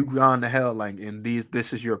 you gone to hell like and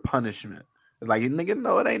this is your punishment. It's like nigga,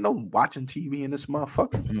 no, it ain't no watching TV in this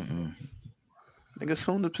motherfucker. Mm-mm. Nigga,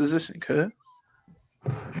 assume the position, cuz.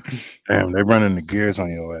 Damn, they running the gears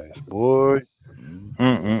on your ass, boy.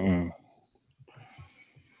 Mm-mm-mm.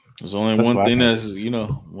 There's only That's one why I thing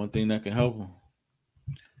can't. one thing that can help them.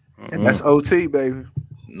 And that's OT, baby.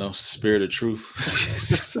 No, spirit of truth.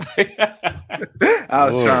 I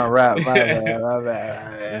was trying to Lord, rap. My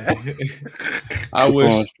bad. I you wish.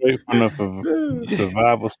 going straight from the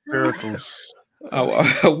survival spirituals,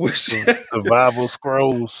 I wish. survival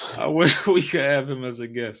scrolls. I wish we could have him as a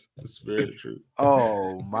guest. The spirit of truth.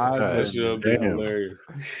 Oh my God That goodness. should be damn, hilarious.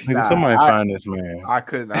 nigga, Nah, somebody find this man. I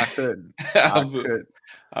couldn't. I couldn't. I I bet. couldn't.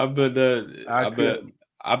 I bet. I I bet. couldn't.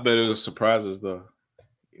 I bet it was surprises though.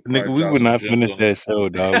 He Nigga, probably we dropped would some not gems finish on us. that show,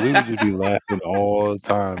 dog. We would just be laughing all the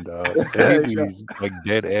time, dog. And he'd be like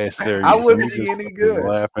dead ass I serious, and we wouldn't be just any fucking good.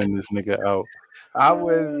 laughing this nigga out. I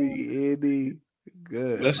wouldn't be any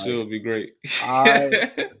good. That Like shit would be great.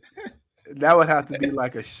 that would have to be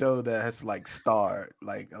like a show that has like starred.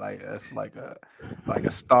 Like that's like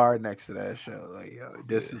a star next to that show. Like, yo,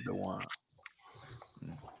 this is the one.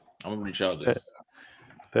 I'm gonna reach out there.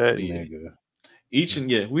 That Yeah. nigga.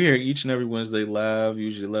 We here each and every Wednesday live,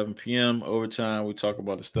 usually 11 p.m. Overtime. We talk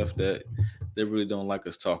about the stuff that they really don't like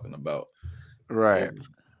us talking about. Right.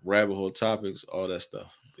 Rabbit hole topics, all that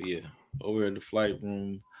stuff. But yeah, over at the Flight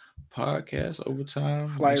Room Podcast, Overtime.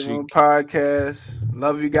 Flight Room Podcast.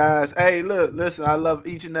 Love you guys. Hey, look, listen, I love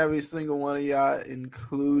each and every single one of y'all,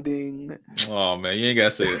 including. Oh man, you ain't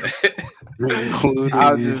gotta say that.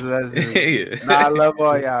 I'll just Yeah. I love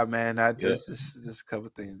all y'all, man. I just a couple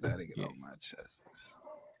things that I get on my chest.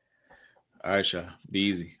 All right, y'all. Be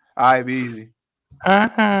easy. All right, be easy.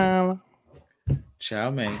 Ciao,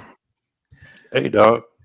 man. Hey, dog.